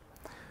 quoi.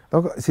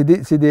 Donc,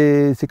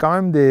 c'est quand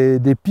même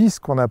des pistes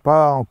qu'on n'a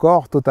pas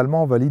encore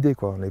totalement validées,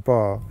 quoi. On n'est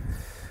pas...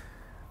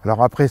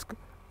 Alors après,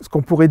 ce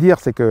qu'on pourrait dire,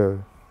 c'est que...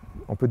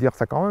 On peut dire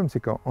ça quand même, c'est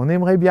qu'on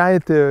aimerait bien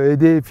être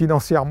aidé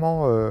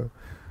financièrement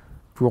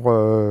pour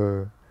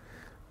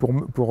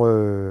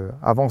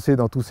avancer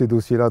dans tous ces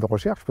dossiers-là de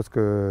recherche, parce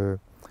qu'il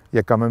y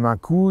a quand même un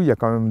coût, il y a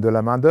quand même de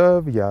la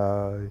main-d'œuvre, il y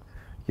a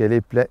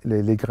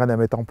les graines à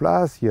mettre en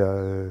place, il y a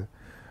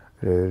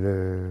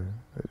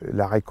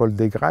la récolte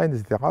des graines,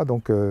 etc.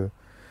 Donc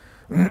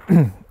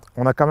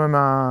on a quand même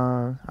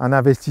un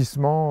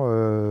investissement,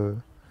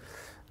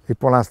 et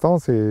pour l'instant,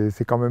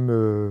 c'est quand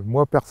même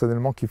moi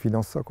personnellement qui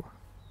finance ça, quoi.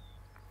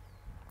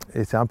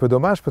 Et c'est un peu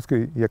dommage parce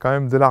qu'il y a quand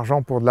même de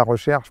l'argent pour de la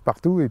recherche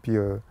partout, et puis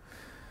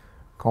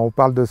quand on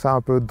parle de ça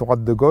un peu de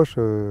droite de gauche,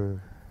 on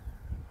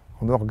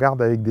nous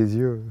regarde avec des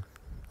yeux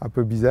un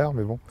peu bizarres,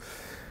 mais bon,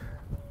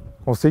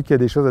 on sait qu'il y a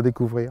des choses à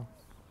découvrir.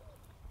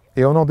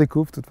 Et on en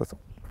découvre de toute façon.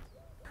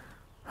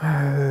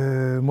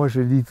 Moi je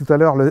l'ai dit tout à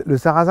l'heure, le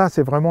sarrasin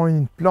c'est vraiment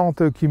une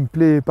plante qui me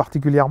plaît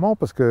particulièrement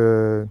parce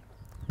que,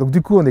 donc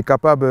du coup on est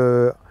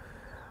capable,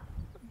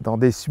 dans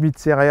des semis de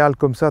céréales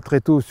comme ça très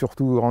tôt,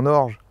 surtout en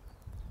orge,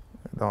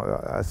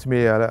 en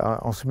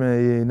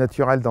semis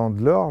naturel dans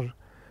de l'orge,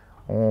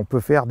 on peut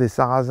faire des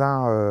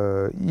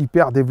sarrasins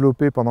hyper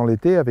développés pendant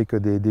l'été avec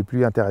des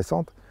pluies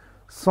intéressantes,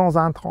 sans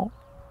intrants,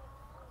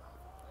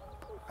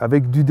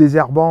 avec du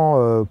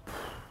désherbant,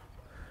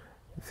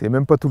 c'est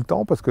même pas tout le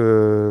temps parce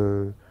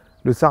que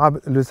le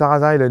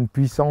sarrasin il a une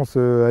puissance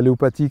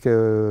allélopathique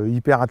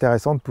hyper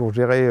intéressante pour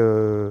gérer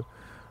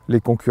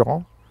les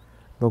concurrents,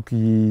 donc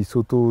il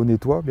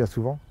s'auto-nettoie bien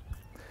souvent.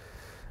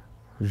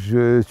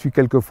 Je suis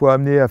quelquefois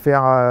amené à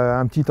faire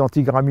un petit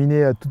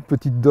antigraminé à toute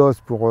petite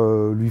dose pour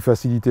lui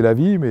faciliter la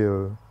vie, mais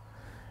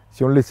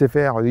si on le laissait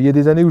faire, il y a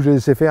des années où je le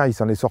laissais faire, il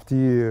s'en est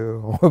sorti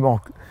vraiment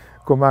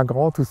comme un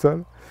grand tout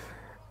seul.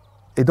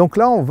 Et donc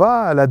là, on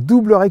va à la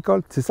double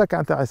récolte, c'est ça qui est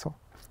intéressant.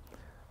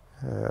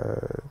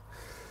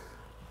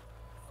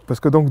 Parce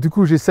que donc du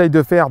coup, j'essaye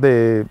de faire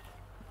des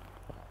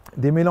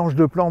mélanges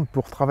de plantes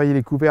pour travailler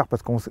les couverts,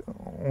 parce qu'on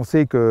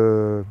sait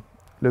que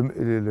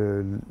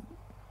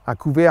un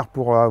couvert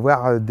pour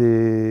avoir un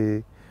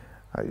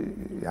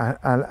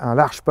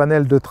large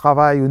panel de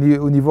travail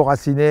au niveau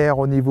racinaire,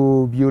 au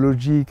niveau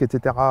biologique,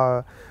 etc.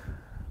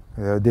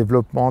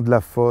 Développement de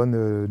la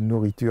faune,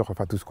 nourriture,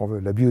 enfin tout ce qu'on veut,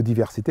 la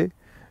biodiversité.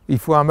 Il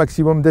faut un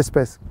maximum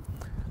d'espèces.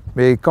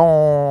 Mais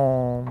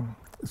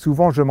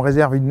souvent je me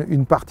réserve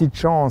une partie de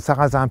champ en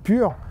sarrasin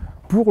pur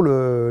pour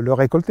le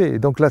récolter. Et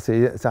donc là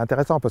c'est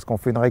intéressant parce qu'on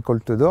fait une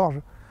récolte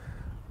d'orge,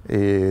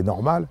 et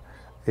normale,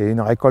 et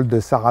une récolte de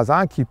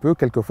sarrasin qui peut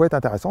quelquefois être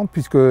intéressante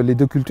puisque les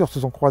deux cultures se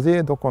sont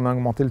croisées, donc on a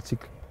augmenté le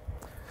cycle.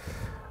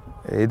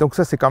 Et donc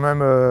ça c'est quand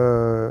même,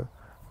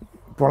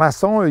 pour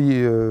l'instant,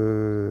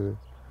 il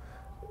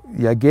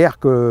y a guère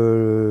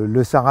que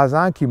le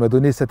sarrasin qui m'a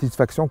donné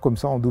satisfaction comme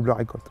ça en double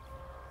récolte.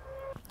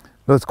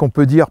 Donc, ce qu'on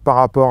peut dire par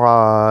rapport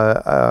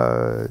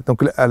à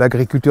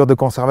l'agriculture de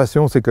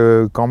conservation, c'est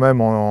que quand même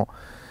on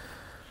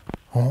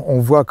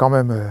voit quand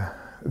même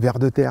vers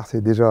de terre,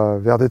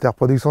 vers de terre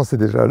production, c'est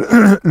déjà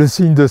le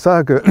signe de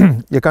ça,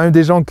 qu'il y a quand même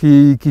des gens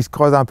qui se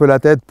creusent un peu la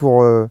tête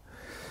pour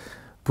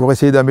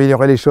essayer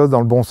d'améliorer les choses dans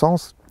le bon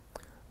sens.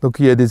 Donc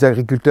il y a des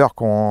agriculteurs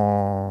qui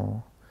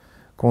ont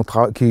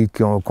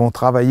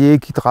travaillé,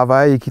 qui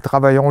travaillent et qui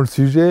travailleront le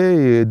sujet,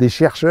 et des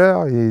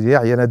chercheurs, et il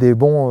y en a des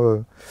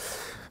bons.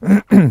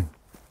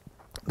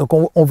 Donc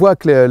on voit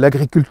que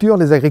l'agriculture,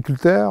 les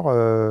agriculteurs,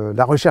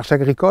 la recherche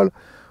agricole,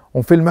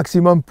 on fait le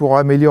maximum pour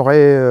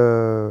améliorer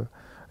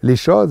les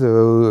choses,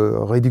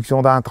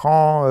 réduction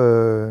d'intrants,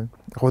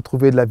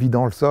 retrouver de la vie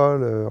dans le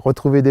sol,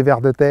 retrouver des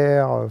vers de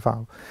terre,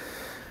 enfin,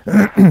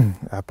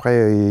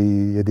 Après,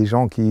 il y a des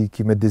gens qui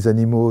mettent des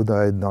animaux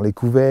dans les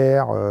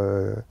couverts,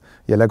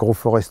 il y a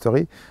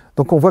l'agroforesterie.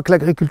 Donc on voit que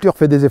l'agriculture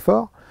fait des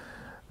efforts,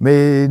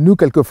 mais nous,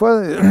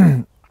 quelquefois,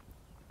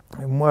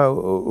 moi,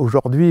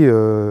 aujourd'hui,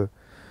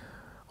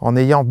 en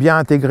ayant bien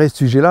intégré ce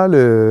sujet-là,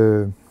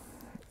 le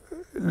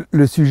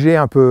sujet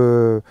un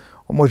peu,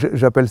 moi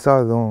j'appelle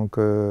ça donc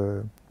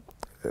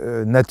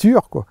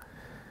nature, quoi.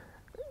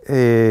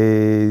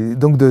 Et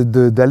donc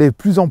d'aller de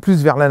plus en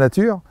plus vers la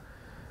nature,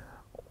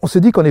 on se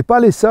dit qu'on n'est pas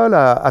les seuls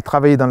à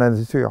travailler dans la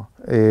nature.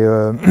 Et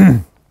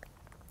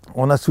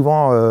on a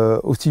souvent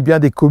aussi bien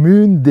des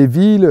communes, des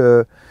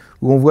villes,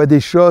 où on voit des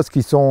choses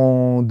qui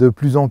sont de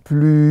plus en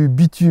plus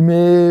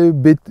bitumées,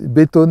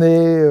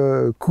 bétonnées,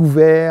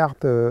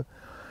 couvertes.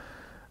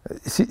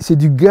 C'est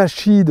du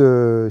gâchis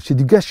de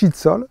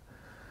sol.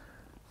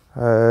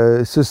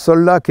 Ce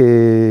sol-là qui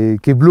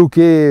est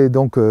bloqué,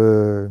 donc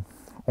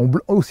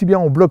aussi bien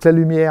on bloque la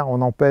lumière,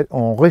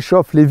 on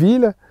réchauffe les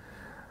villes.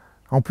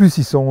 En plus,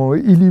 ils sont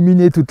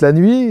illuminés toute la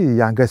nuit. Il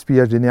y a un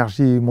gaspillage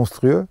d'énergie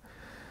monstrueux.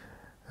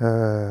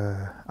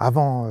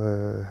 Avant,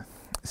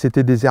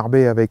 c'était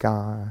désherbé avec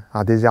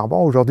un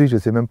désherbant. Aujourd'hui, je ne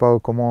sais même pas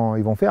comment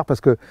ils vont faire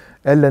parce que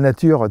elle, la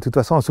nature, de toute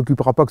façon, elle ne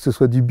s'occupera pas que ce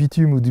soit du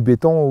bitume ou du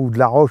béton ou de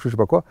la roche ou je ne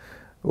sais pas quoi.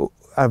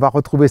 Elle va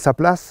retrouver sa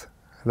place.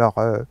 Alors,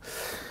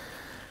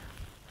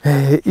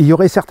 il y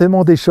aurait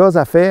certainement des choses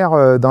à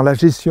faire dans la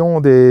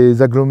gestion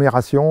des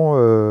agglomérations,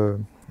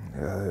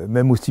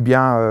 même aussi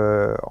bien,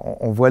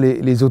 on voit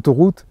les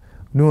autoroutes.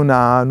 Nous, on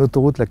a une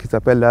autoroute là, qui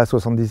s'appelle la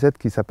 77,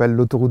 qui s'appelle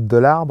l'autoroute de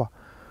l'arbre.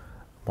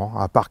 Bon,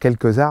 à part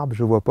quelques arbres,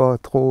 je ne vois pas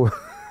trop,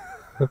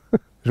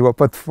 je vois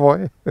pas de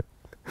forêt,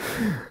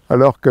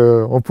 alors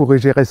qu'on pourrait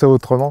gérer ça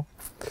autrement.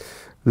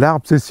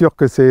 L'arbre, c'est sûr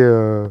que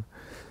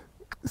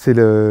c'est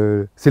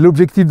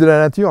l'objectif de la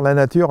nature. La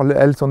nature,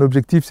 elle, son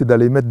objectif, c'est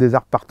d'aller mettre des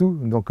arbres partout.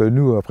 Donc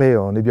nous, après,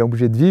 on est bien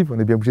obligé de vivre, on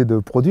est bien obligé de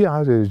produire.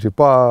 Hein. J'ai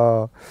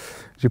pas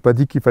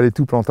dit qu'il fallait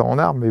tout planter en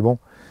arbre, mais bon.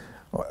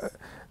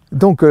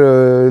 Donc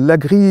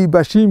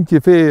l'agribashing qui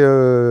est fait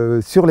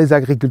sur les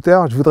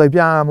agriculteurs, je voudrais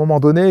bien à un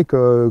moment donné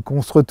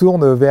qu'on se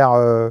retourne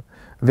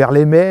vers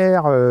les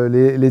maires,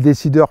 les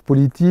décideurs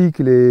politiques,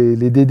 les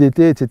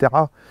DDT, etc.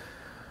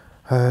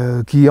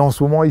 Qui en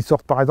ce moment, ils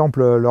sortent par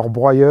exemple leur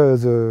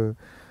broyeuse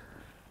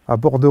à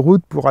bord de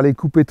route pour aller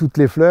couper toutes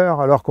les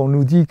fleurs, alors qu'on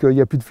nous dit qu'il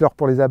n'y a plus de fleurs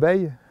pour les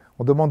abeilles.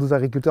 On demande aux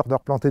agriculteurs de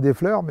replanter des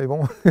fleurs, mais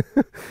bon,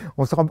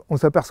 on ne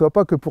s'aperçoit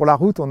pas que pour la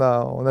route, on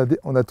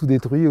a tout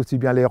détruit, aussi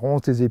bien les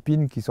ronces, les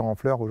épines qui sont en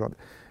fleurs aujourd'hui.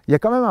 Il y a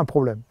quand même un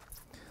problème.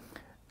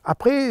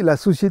 Après, la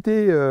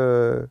société,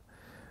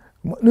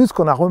 nous, ce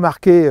qu'on a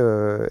remarqué,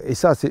 et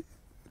ça, c'est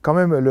quand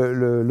même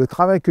le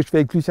travail que je fais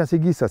avec Lucien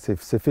SEGUY, ça,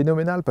 c'est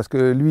phénoménal, parce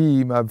que lui,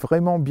 il m'a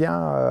vraiment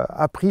bien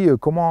appris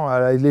comment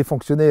allait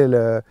fonctionner,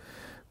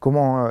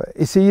 comment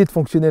essayer de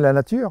fonctionner la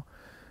nature.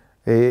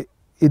 Et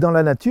dans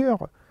la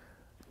nature,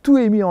 tout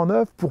est mis en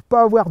œuvre pour ne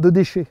pas avoir de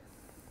déchets.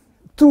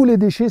 Tous les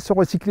déchets sont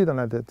recyclés dans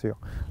la nature.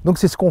 Donc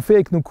c'est ce qu'on fait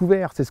avec nos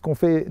couverts, c'est ce qu'on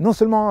fait. Non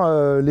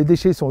seulement les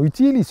déchets sont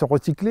utiles, ils sont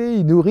recyclés,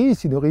 ils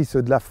nourrissent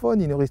de la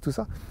faune, ils nourrissent tout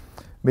ça,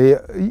 mais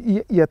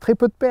il y a très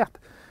peu de pertes.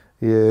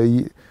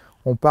 Et,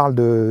 on parle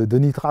de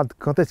nitrates.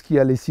 Quand est-ce qu'il y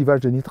a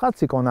lessivage de nitrates?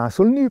 C'est quand on a un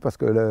sol nu, parce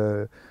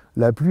que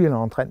la pluie, elle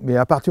entraîne. Mais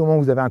à partir du moment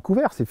où vous avez un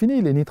couvert, c'est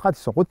fini, les nitrates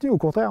ils sont retenus, au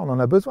contraire, on en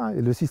a besoin,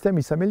 et le système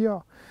il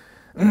s'améliore.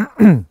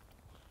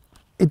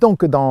 Et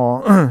donc,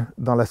 dans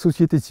la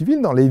société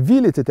civile, dans les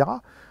villes, etc.,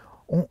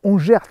 on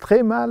gère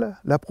très mal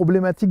la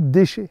problématique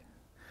déchets.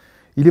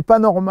 Il n'est pas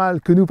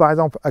normal que nous, par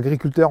exemple,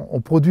 agriculteurs, on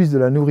produise de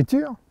la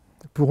nourriture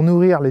pour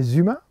nourrir les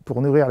humains,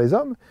 pour nourrir les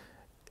hommes,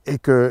 et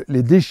que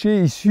les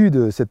déchets issus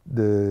de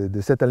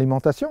cette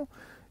alimentation,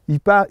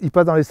 ils passent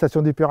dans les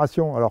stations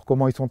d'épuration. Alors,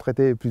 comment ils sont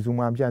traités plus ou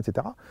moins bien,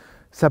 etc.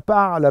 Ça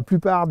part, la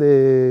plupart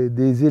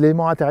des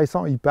éléments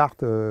intéressants, ils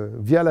partent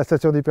via la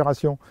station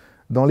d'épuration,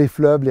 dans les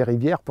fleuves, les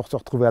rivières, pour se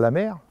retrouver à la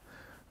mer.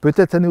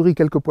 Peut-être ça nourrit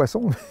quelques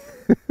poissons,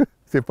 mais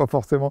c'est pas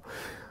forcément.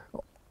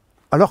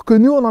 Alors que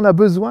nous, on en a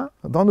besoin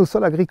dans nos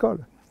sols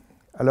agricoles.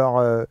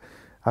 Alors,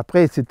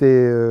 après,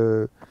 c'était...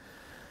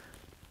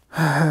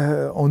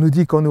 on nous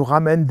dit qu'on nous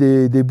ramène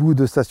des bouts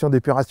de stations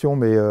d'épuration,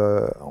 mais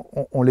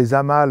on les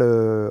a mal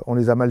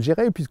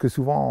gérés, puisque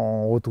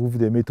souvent, on retrouve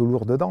des métaux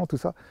lourds dedans, tout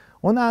ça.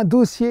 On a un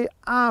dossier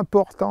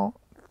important,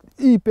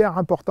 hyper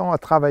important à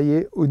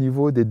travailler au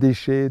niveau des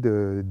déchets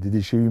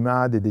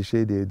humains, des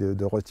déchets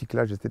de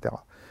recyclage, etc.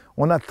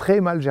 On a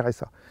très mal géré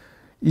ça.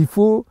 Il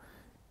faut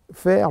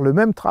faire le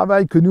même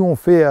travail que nous on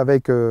fait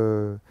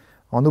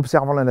en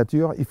observant la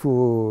nature. Il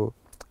faut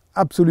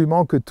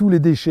absolument que tous les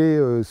déchets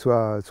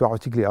soient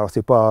recyclés. Alors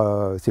c'est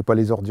pas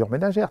les ordures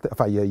ménagères,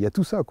 enfin il y a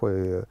tout ça, quoi.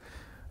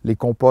 Les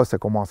composts, ça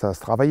commence à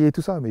se travailler,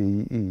 tout ça, mais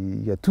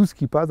il y a tout ce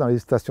qui passe dans les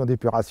stations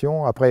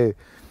d'épuration. Après,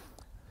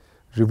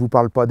 je ne vous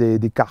parle pas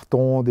des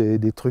cartons,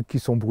 des trucs qui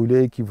sont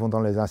brûlés, qui vont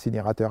dans les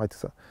incinérateurs et tout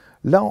ça.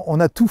 Là, on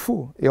a tout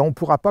faux et on ne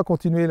pourra pas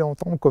continuer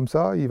longtemps comme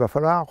ça. Il va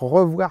falloir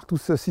revoir tout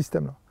ce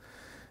système-là.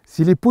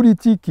 Si les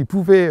politiques qui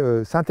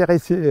pouvaient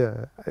s'intéresser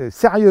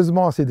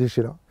sérieusement à ces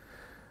déchets-là,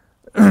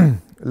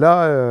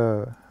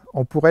 là,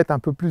 on pourrait être un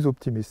peu plus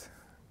optimiste.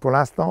 Pour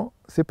l'instant,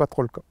 c'est pas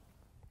trop le cas.